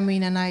think, I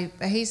mean, and I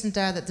hasten to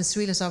add that the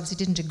Surrealists obviously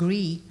didn't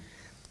agree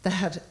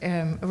that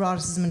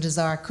eroticism and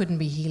desire couldn't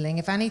be healing.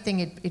 If anything,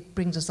 it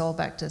brings us all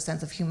back to a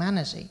sense of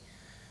humanity.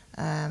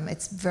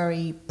 It's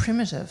very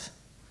primitive.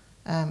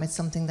 It's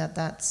something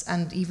that's,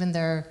 and even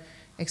their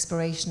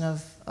exploration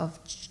of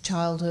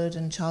childhood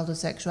and childhood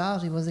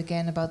sexuality was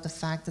again about the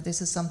fact that this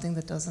is something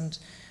that doesn't,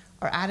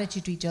 our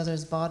attitude to each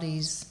other's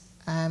bodies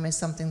is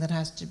something that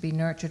has to be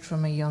nurtured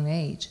from a young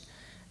age.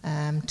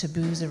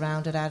 Taboos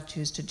around it,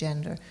 attitudes to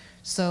gender.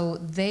 So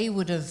they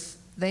would have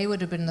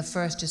been the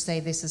first to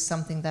say this is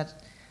something that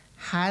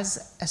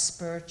has a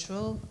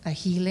spiritual, a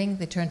healing.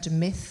 They turned to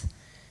myth,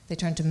 they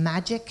turned to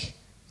magic.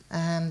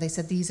 They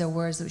said these are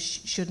words that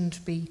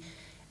shouldn't be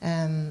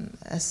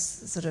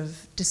sort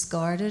of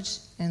discarded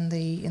in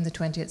the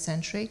 20th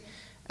century.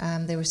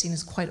 They were seen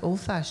as quite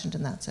old-fashioned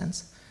in that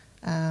sense.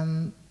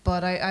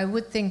 But I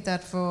would think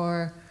that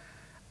for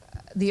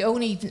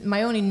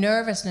my only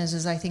nervousness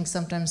is I think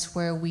sometimes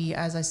where we,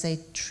 as I say,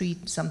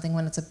 treat something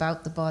when it's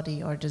about the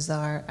body or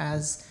desire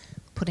as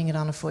putting it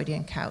on a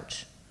Freudian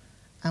couch.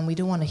 And we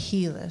don't want to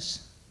heal it.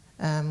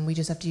 We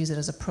just have to use it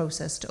as a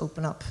process to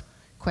open up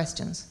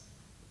questions.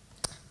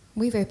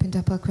 We've opened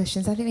up our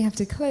questions. I think we have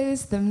to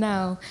close them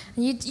now.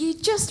 And you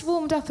just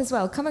warmed up as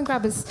well. Come and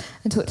grab us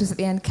and talk to us at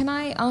the end. Can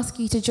I ask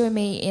you to join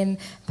me in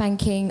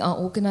thanking our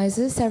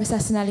organisers, Sarah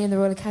Sassanelli and the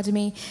Royal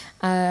Academy,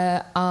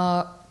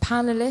 our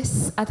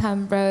panellists,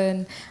 Adham,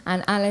 Rowan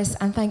and Alice,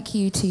 and thank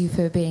you too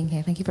for being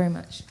here. Thank you very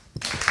much.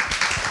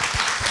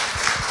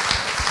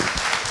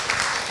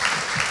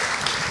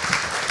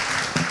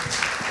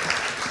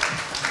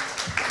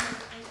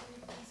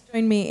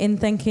 Join me in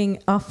thanking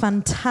our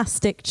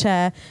fantastic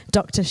chair,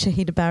 Dr.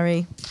 Shahida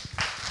Barry.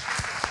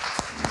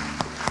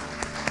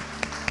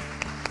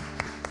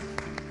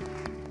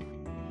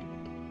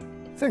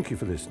 Thank you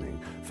for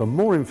listening. For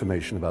more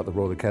information about the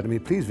Royal Academy,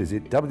 please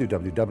visit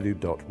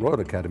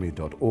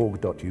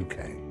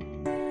www.royalacademy.org.uk.